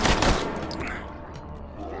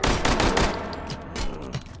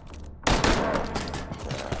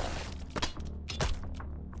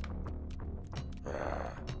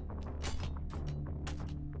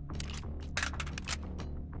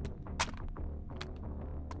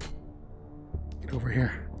 Get over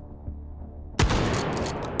here.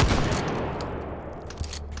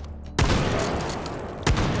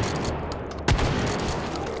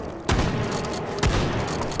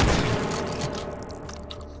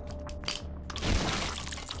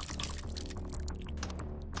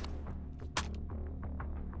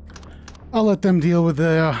 I'll let them deal with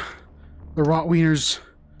the Rotwieners.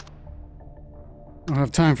 I don't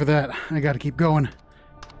have time for that. I gotta keep going.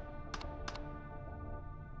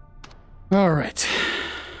 Alright.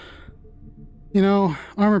 You know,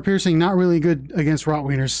 armor piercing not really good against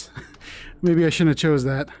Rotwieners. Maybe I shouldn't have chose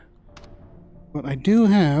that. But I do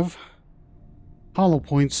have hollow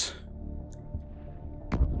points.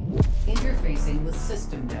 Interfacing with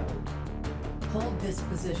system node. Hold this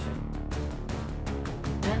position.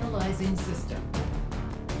 Analyzing system.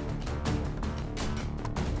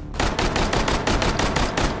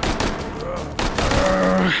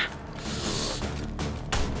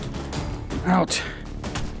 Out.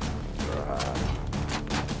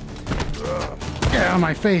 Get out of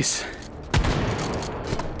my face.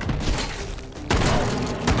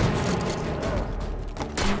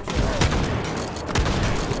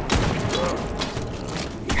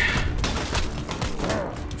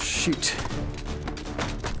 Shoot.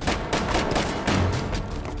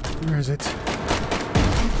 Where is it?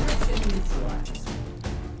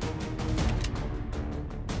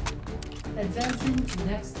 Advancing to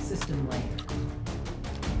next system layer.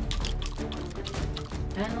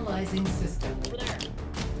 Analyzing system. Over there.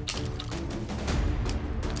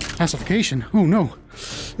 Pacification. Oh no.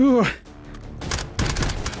 Ooh.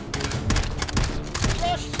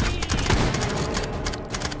 Rush me!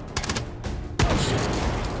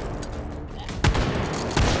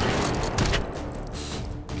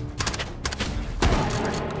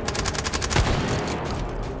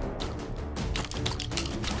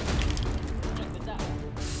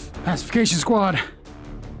 Pacification squad.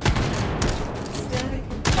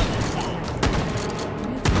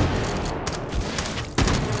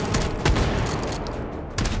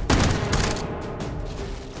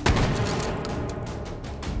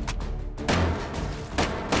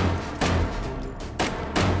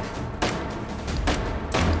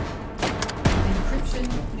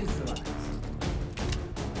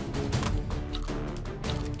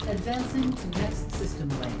 Advancing to next system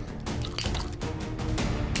layer.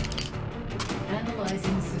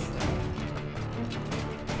 Analyzing system.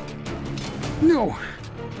 No.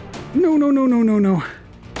 No, no, no, no, no, no.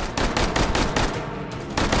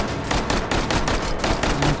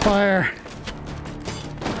 On fire.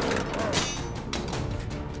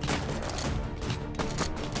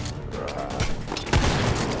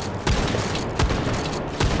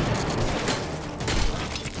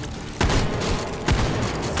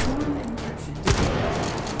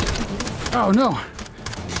 Oh no!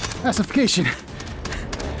 Pacification!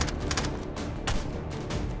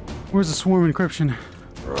 Where's the swarm encryption?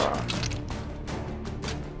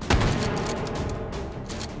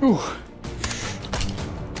 Ooh.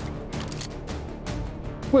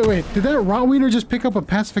 Wait, did that Rotwiener just pick up a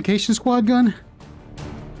pacification squad gun?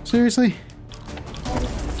 Seriously?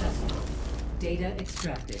 Data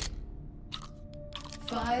extracted.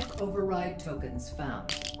 5 override tokens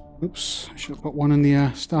found. Oops, I should have put one in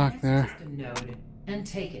the stock there. System node and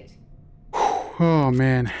take it. Oh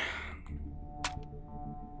man.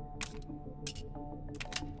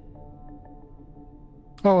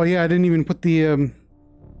 Oh yeah, I didn't even put the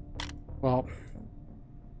well,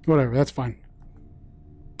 whatever, that's fine.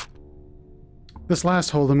 This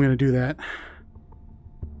last hold I'm gonna do that.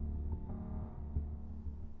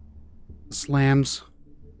 Slams.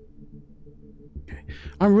 Okay.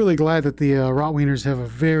 I'm really glad that the Rotwieners have a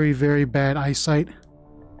very, very bad eyesight.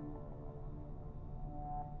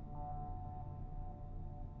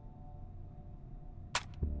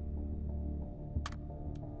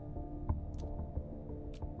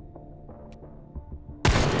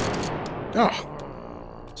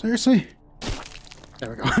 Oh! Seriously? There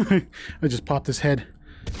we go. I just popped his head.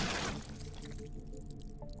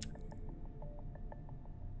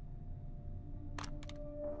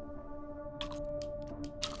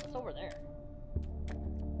 What's over there?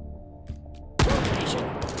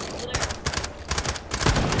 Over there.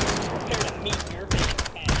 Prepare to meet your big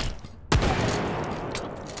passion.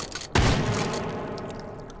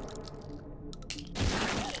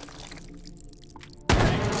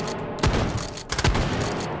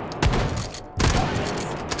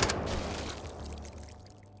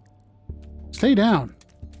 Stay down.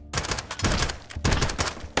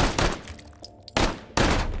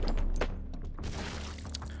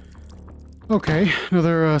 Okay,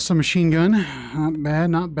 another some machine gun. Not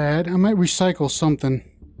bad, not bad. I might recycle something.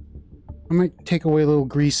 I might take away Lil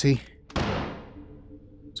Greasy.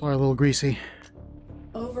 Sorry, Lil Greasy.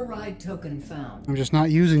 Override token found. I'm just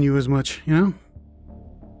not using you as much, you know?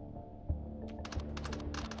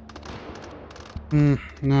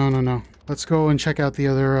 No. Let's go and check out the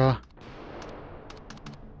other,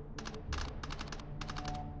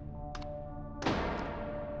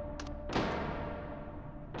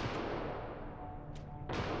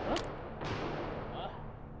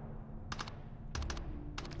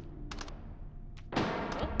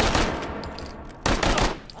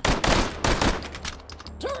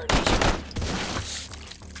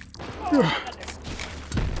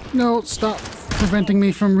 No, stop preventing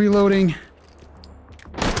me from reloading.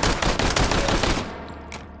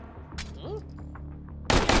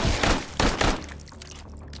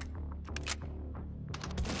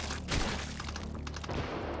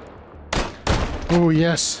 Oh,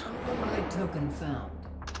 yes. Override token found.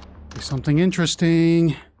 Something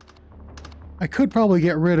interesting. I could probably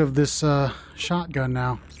get rid of this shotgun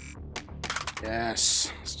now.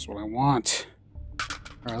 Yes, this is what I want.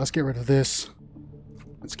 All right, let's get rid of this.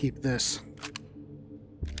 Let's keep this.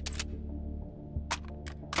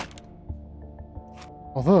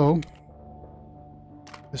 Although,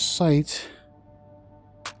 the sight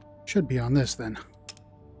should be on this then.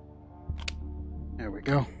 There we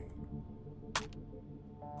go.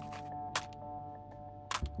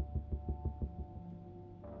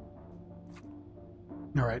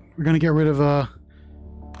 All right, we're gonna get rid of the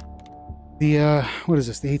what is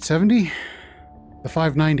this? The 870, the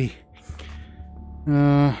 590.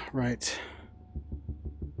 Right.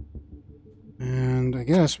 And I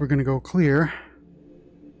guess we're gonna go clear.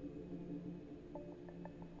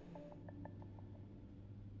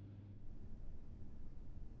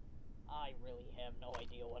 I really have no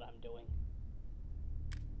idea what I'm doing.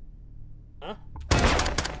 Huh?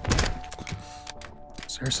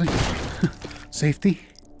 Seriously? Safety?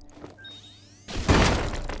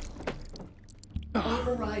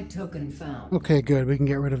 Override token found. Okay, good. We can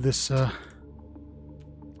get rid of this,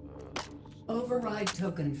 Override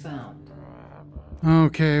token found.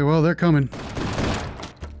 Okay, well, they're coming.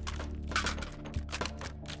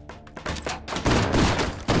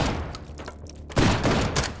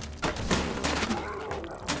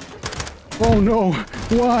 Oh no!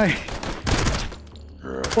 Why?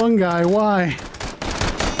 One guy, why?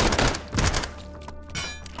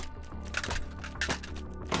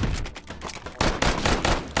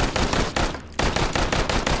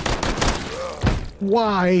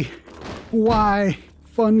 Why? Why?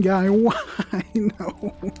 Fun guy, why?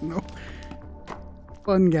 No.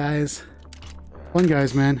 Fun guys. Fun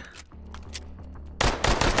guys, man.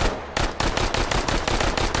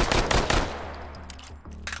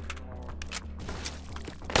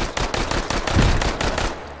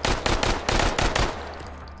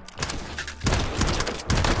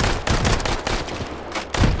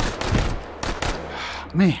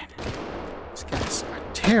 Man, these guys are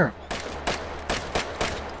terrible.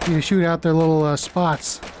 Need to shoot out their little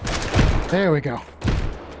spots. There we go.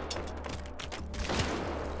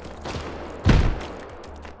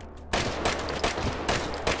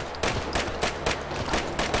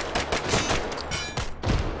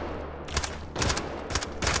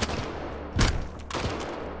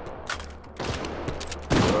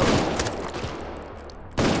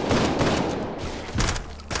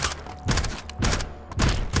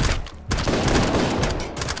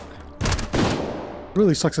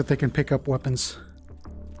 Really sucks that they can pick up weapons.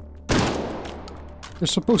 They're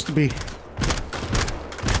supposed to be.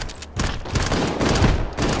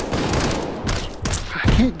 I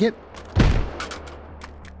can't get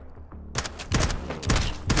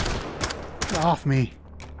off me.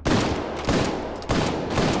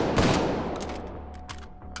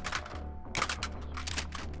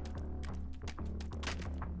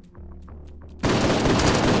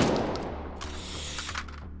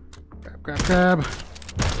 Grab.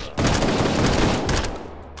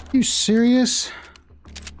 You serious?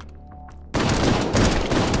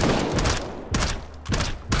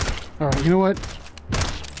 Alright, you know what?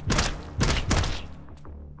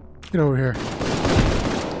 Get over here.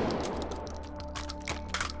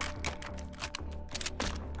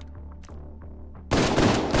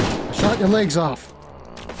 I shot your legs off.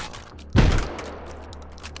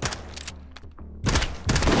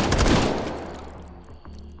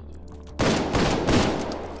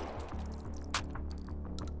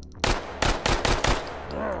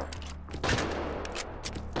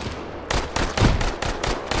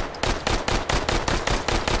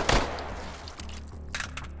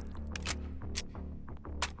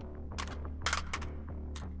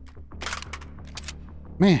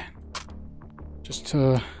 Man, just,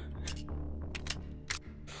 did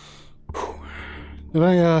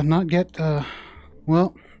I, not get,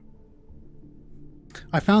 well,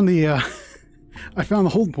 I found the, I found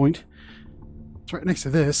the hold point. It's right next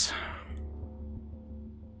to this.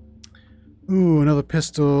 Ooh, another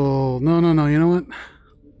pistol. No, no, no, you know what?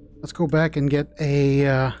 Let's go back and get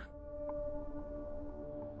a,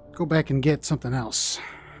 go back and get something else.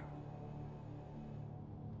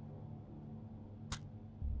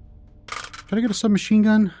 Should I get a submachine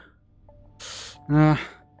gun? You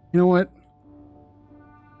know what?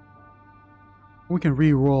 We can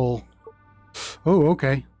re-roll. Oh,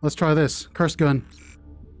 okay. Let's try this. Cursed gun.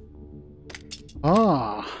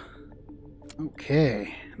 Ah.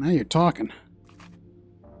 Okay. Now you're talking.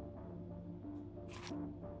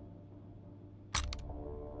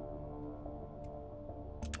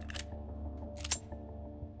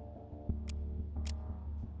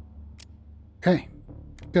 Okay.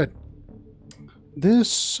 Good.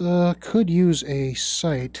 This could use a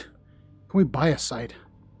sight. Can we buy a sight?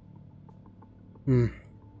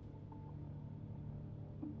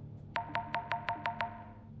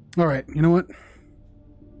 Alright, you know what?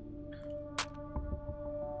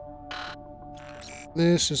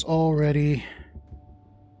 This is already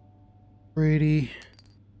pretty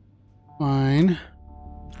fine.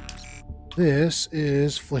 This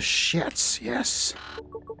is flechettes, yes.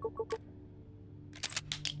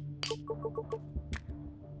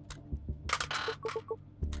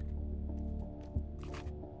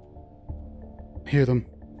 Hear them.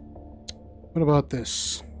 What about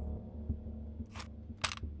this?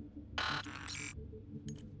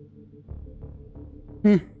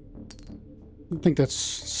 I think that's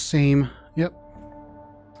same. Yep.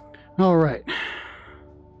 All right.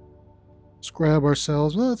 Let's grab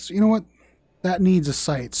ourselves. Well, you know what? That needs a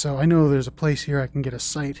sight, so I know there's a place here I can get a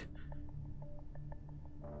sight.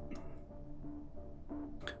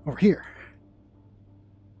 Over here.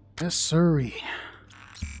 Yes, sirree.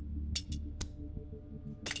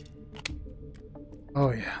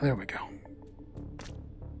 Oh yeah, there we go.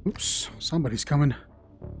 Oops, somebody's coming.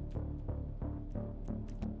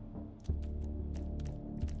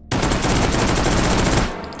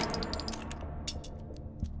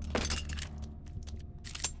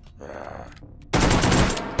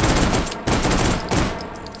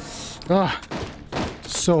 Ah,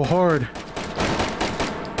 so hard.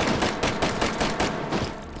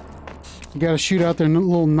 You gotta shoot out their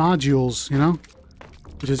little nodules, you know?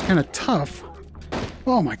 Which is kind of tough.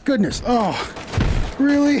 Oh my goodness. Oh,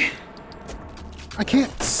 really? I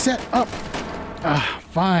can't set up. Ah,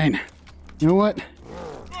 fine. You know what? You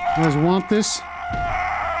guys want this?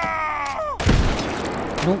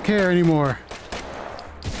 I don't care anymore.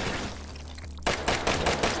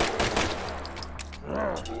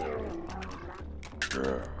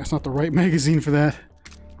 That's not the right magazine for that.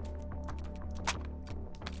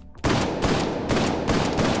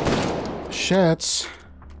 Shats.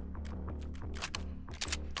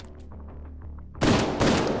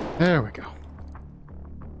 There we go.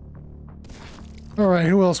 Alright,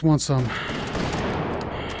 who else wants some?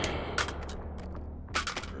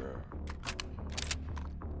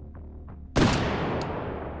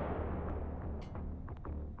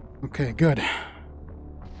 Okay, good.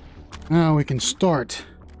 Now we can start.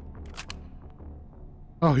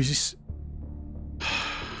 Oh, he's just...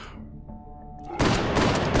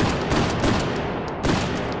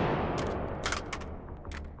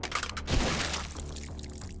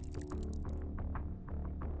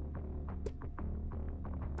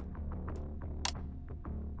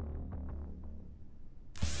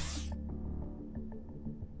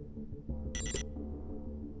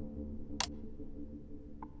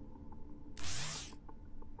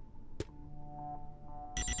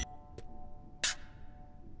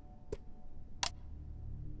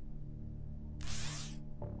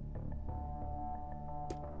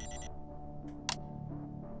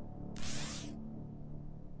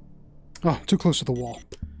 Oh, too close to the wall.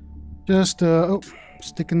 Just, oh,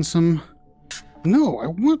 sticking some... No, I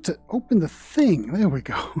want to open the thing. There we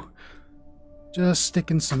go. Just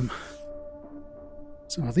sticking some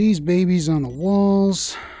of these babies on the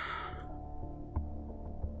walls.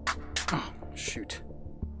 Oh, shoot.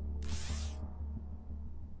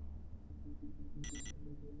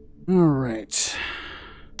 All right.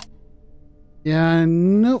 Yeah,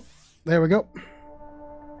 nope. There we go.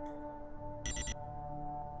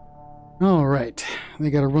 All right. They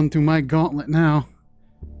got to run through my gauntlet now.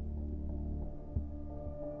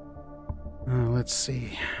 Let's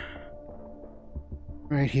see.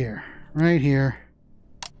 Right here. Right here.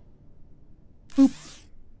 Boop.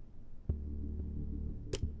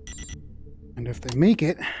 And if they make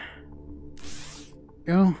it...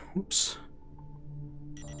 Go. Oops.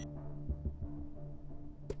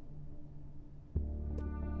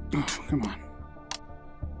 Oh, come on.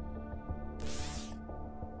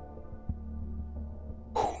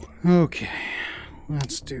 Okay.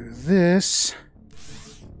 Let's do this.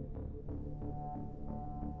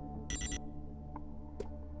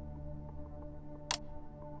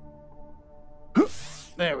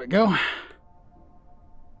 There we go.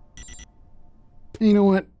 You know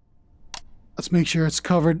what? Let's make sure it's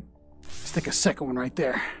covered. Stick a second one right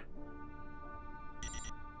there.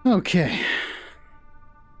 Okay.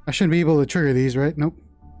 I shouldn't be able to trigger these, right? Nope.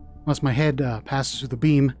 Unless my head passes through the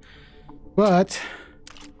beam. But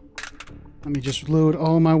let me just load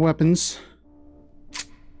all my weapons.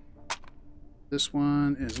 This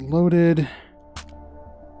one is loaded.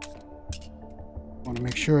 Want to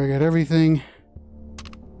make sure I got everything.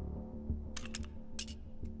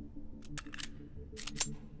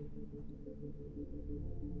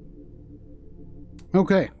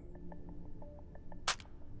 Okay.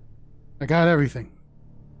 I got everything.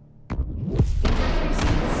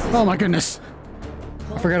 Oh my goodness.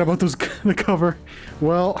 I forgot about those the cover.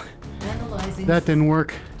 Well, that didn't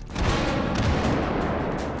work.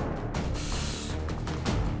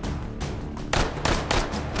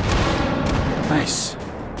 Nice.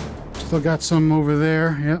 Still got some over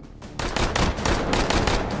there. Yep.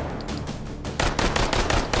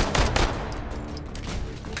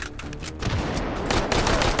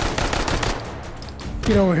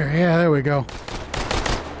 Get over here. Yeah, there we go.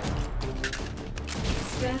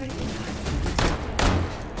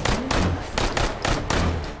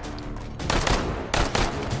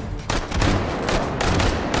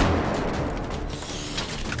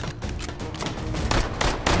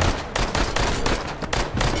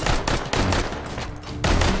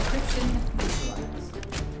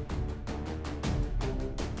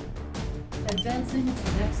 Advancing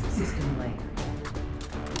to next system layer.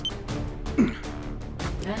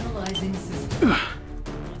 Analyzing system.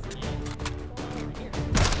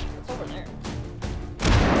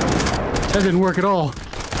 That didn't work at all.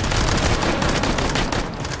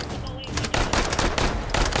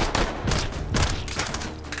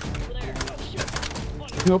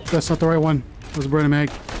 Nope, that's not the right one. That was a burning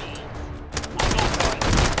mag.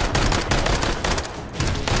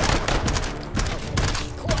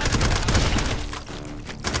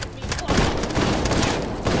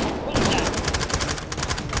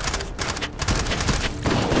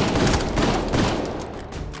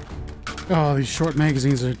 Oh, these short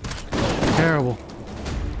magazines are terrible.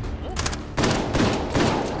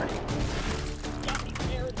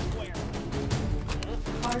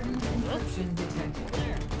 Hardened encryption detected.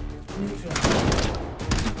 Neutral.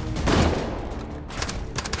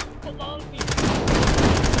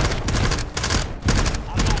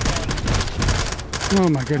 Oh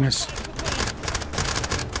my goodness.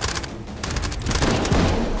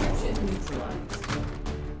 Encryption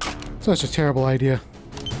neutralized. Such a terrible idea.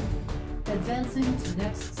 Advancing to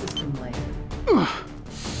next system layer.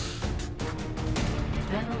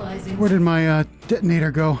 Analyzing. Where did my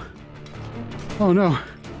detonator go? Oh no.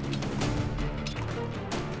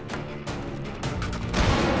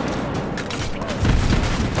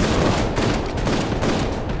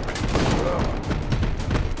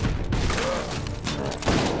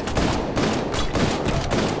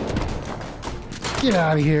 Get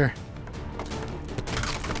out of here.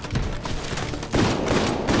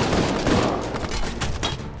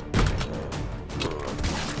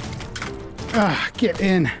 Ah, get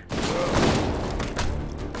in.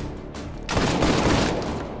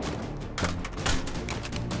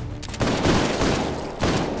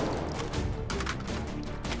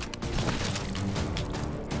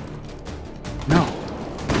 No.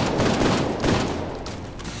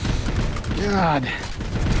 God.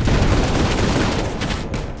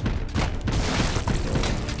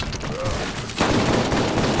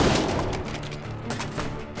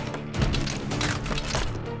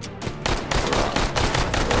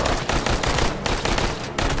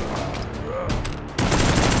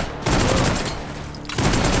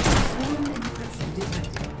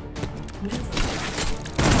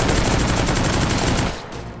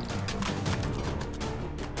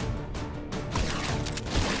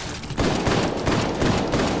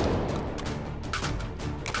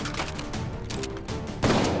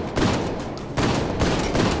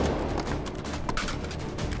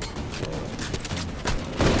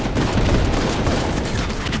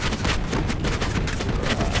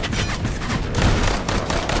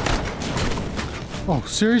 Oh,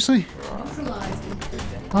 seriously? Neutralize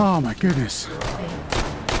encryption. Oh my goodness.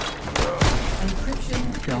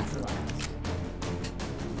 Encryption Go. neutralized.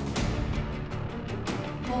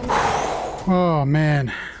 Oh man.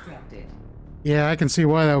 Extracted. Yeah, I can see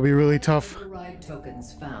why that would be really tough. Override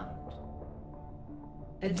tokens found.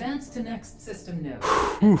 Advance to next system node.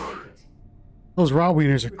 Whew. Those raw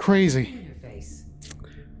wieners are crazy. Interface.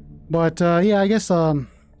 But yeah, I guess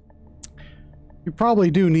you probably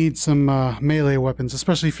do need some melee weapons,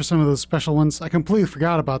 especially for some of those special ones. I completely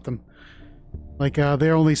forgot about them. Like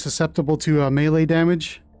they're only susceptible to melee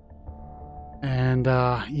damage. And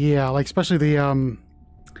yeah, like especially the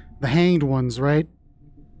hanged ones, right?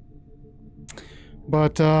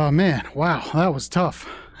 But man, wow, that was tough.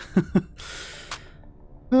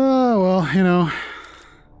 Oh well, you know,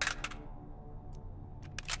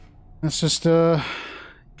 that's just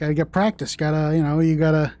gotta get practice. Gotta, you know, you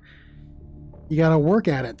gotta work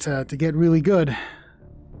at it to get really good.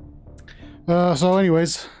 So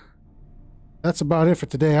anyways, that's about it for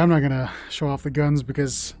today. I'm not gonna show off the guns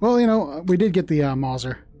because, well, you know, we did get the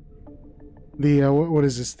Mauser. The what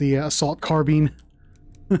is this? The assault carbine,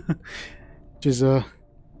 which is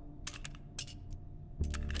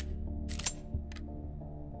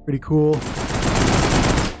pretty cool.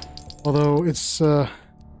 Although it's a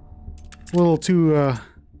little too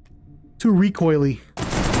recoily.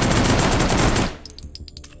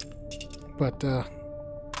 But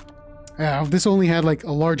yeah, if this only had like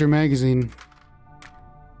a larger magazine.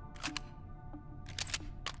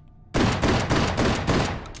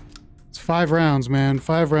 It's 5 rounds, man.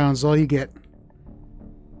 5 rounds is all you get.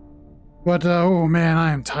 But oh man,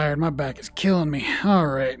 I am tired. My back is killing me.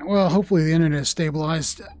 Alright, well, hopefully the internet is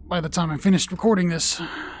stabilized by the time I'm finished recording this,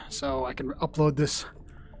 so I can upload this.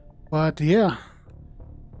 But yeah,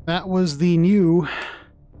 that was the new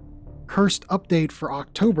cursed update for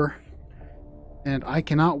October. And I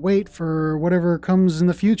cannot wait for whatever comes in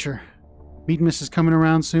the future. Meatmas is coming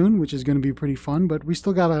around soon, which is going to be pretty fun. But we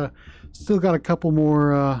still got a couple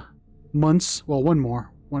more months. Well,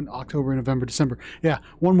 one October, November, December. Yeah,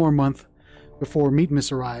 one more month before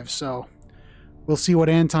Meatmas arrives. So we'll see what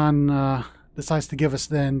Anton decides to give us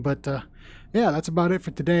then. But yeah, that's about it for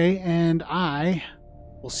today, and I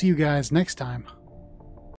will see you guys next time.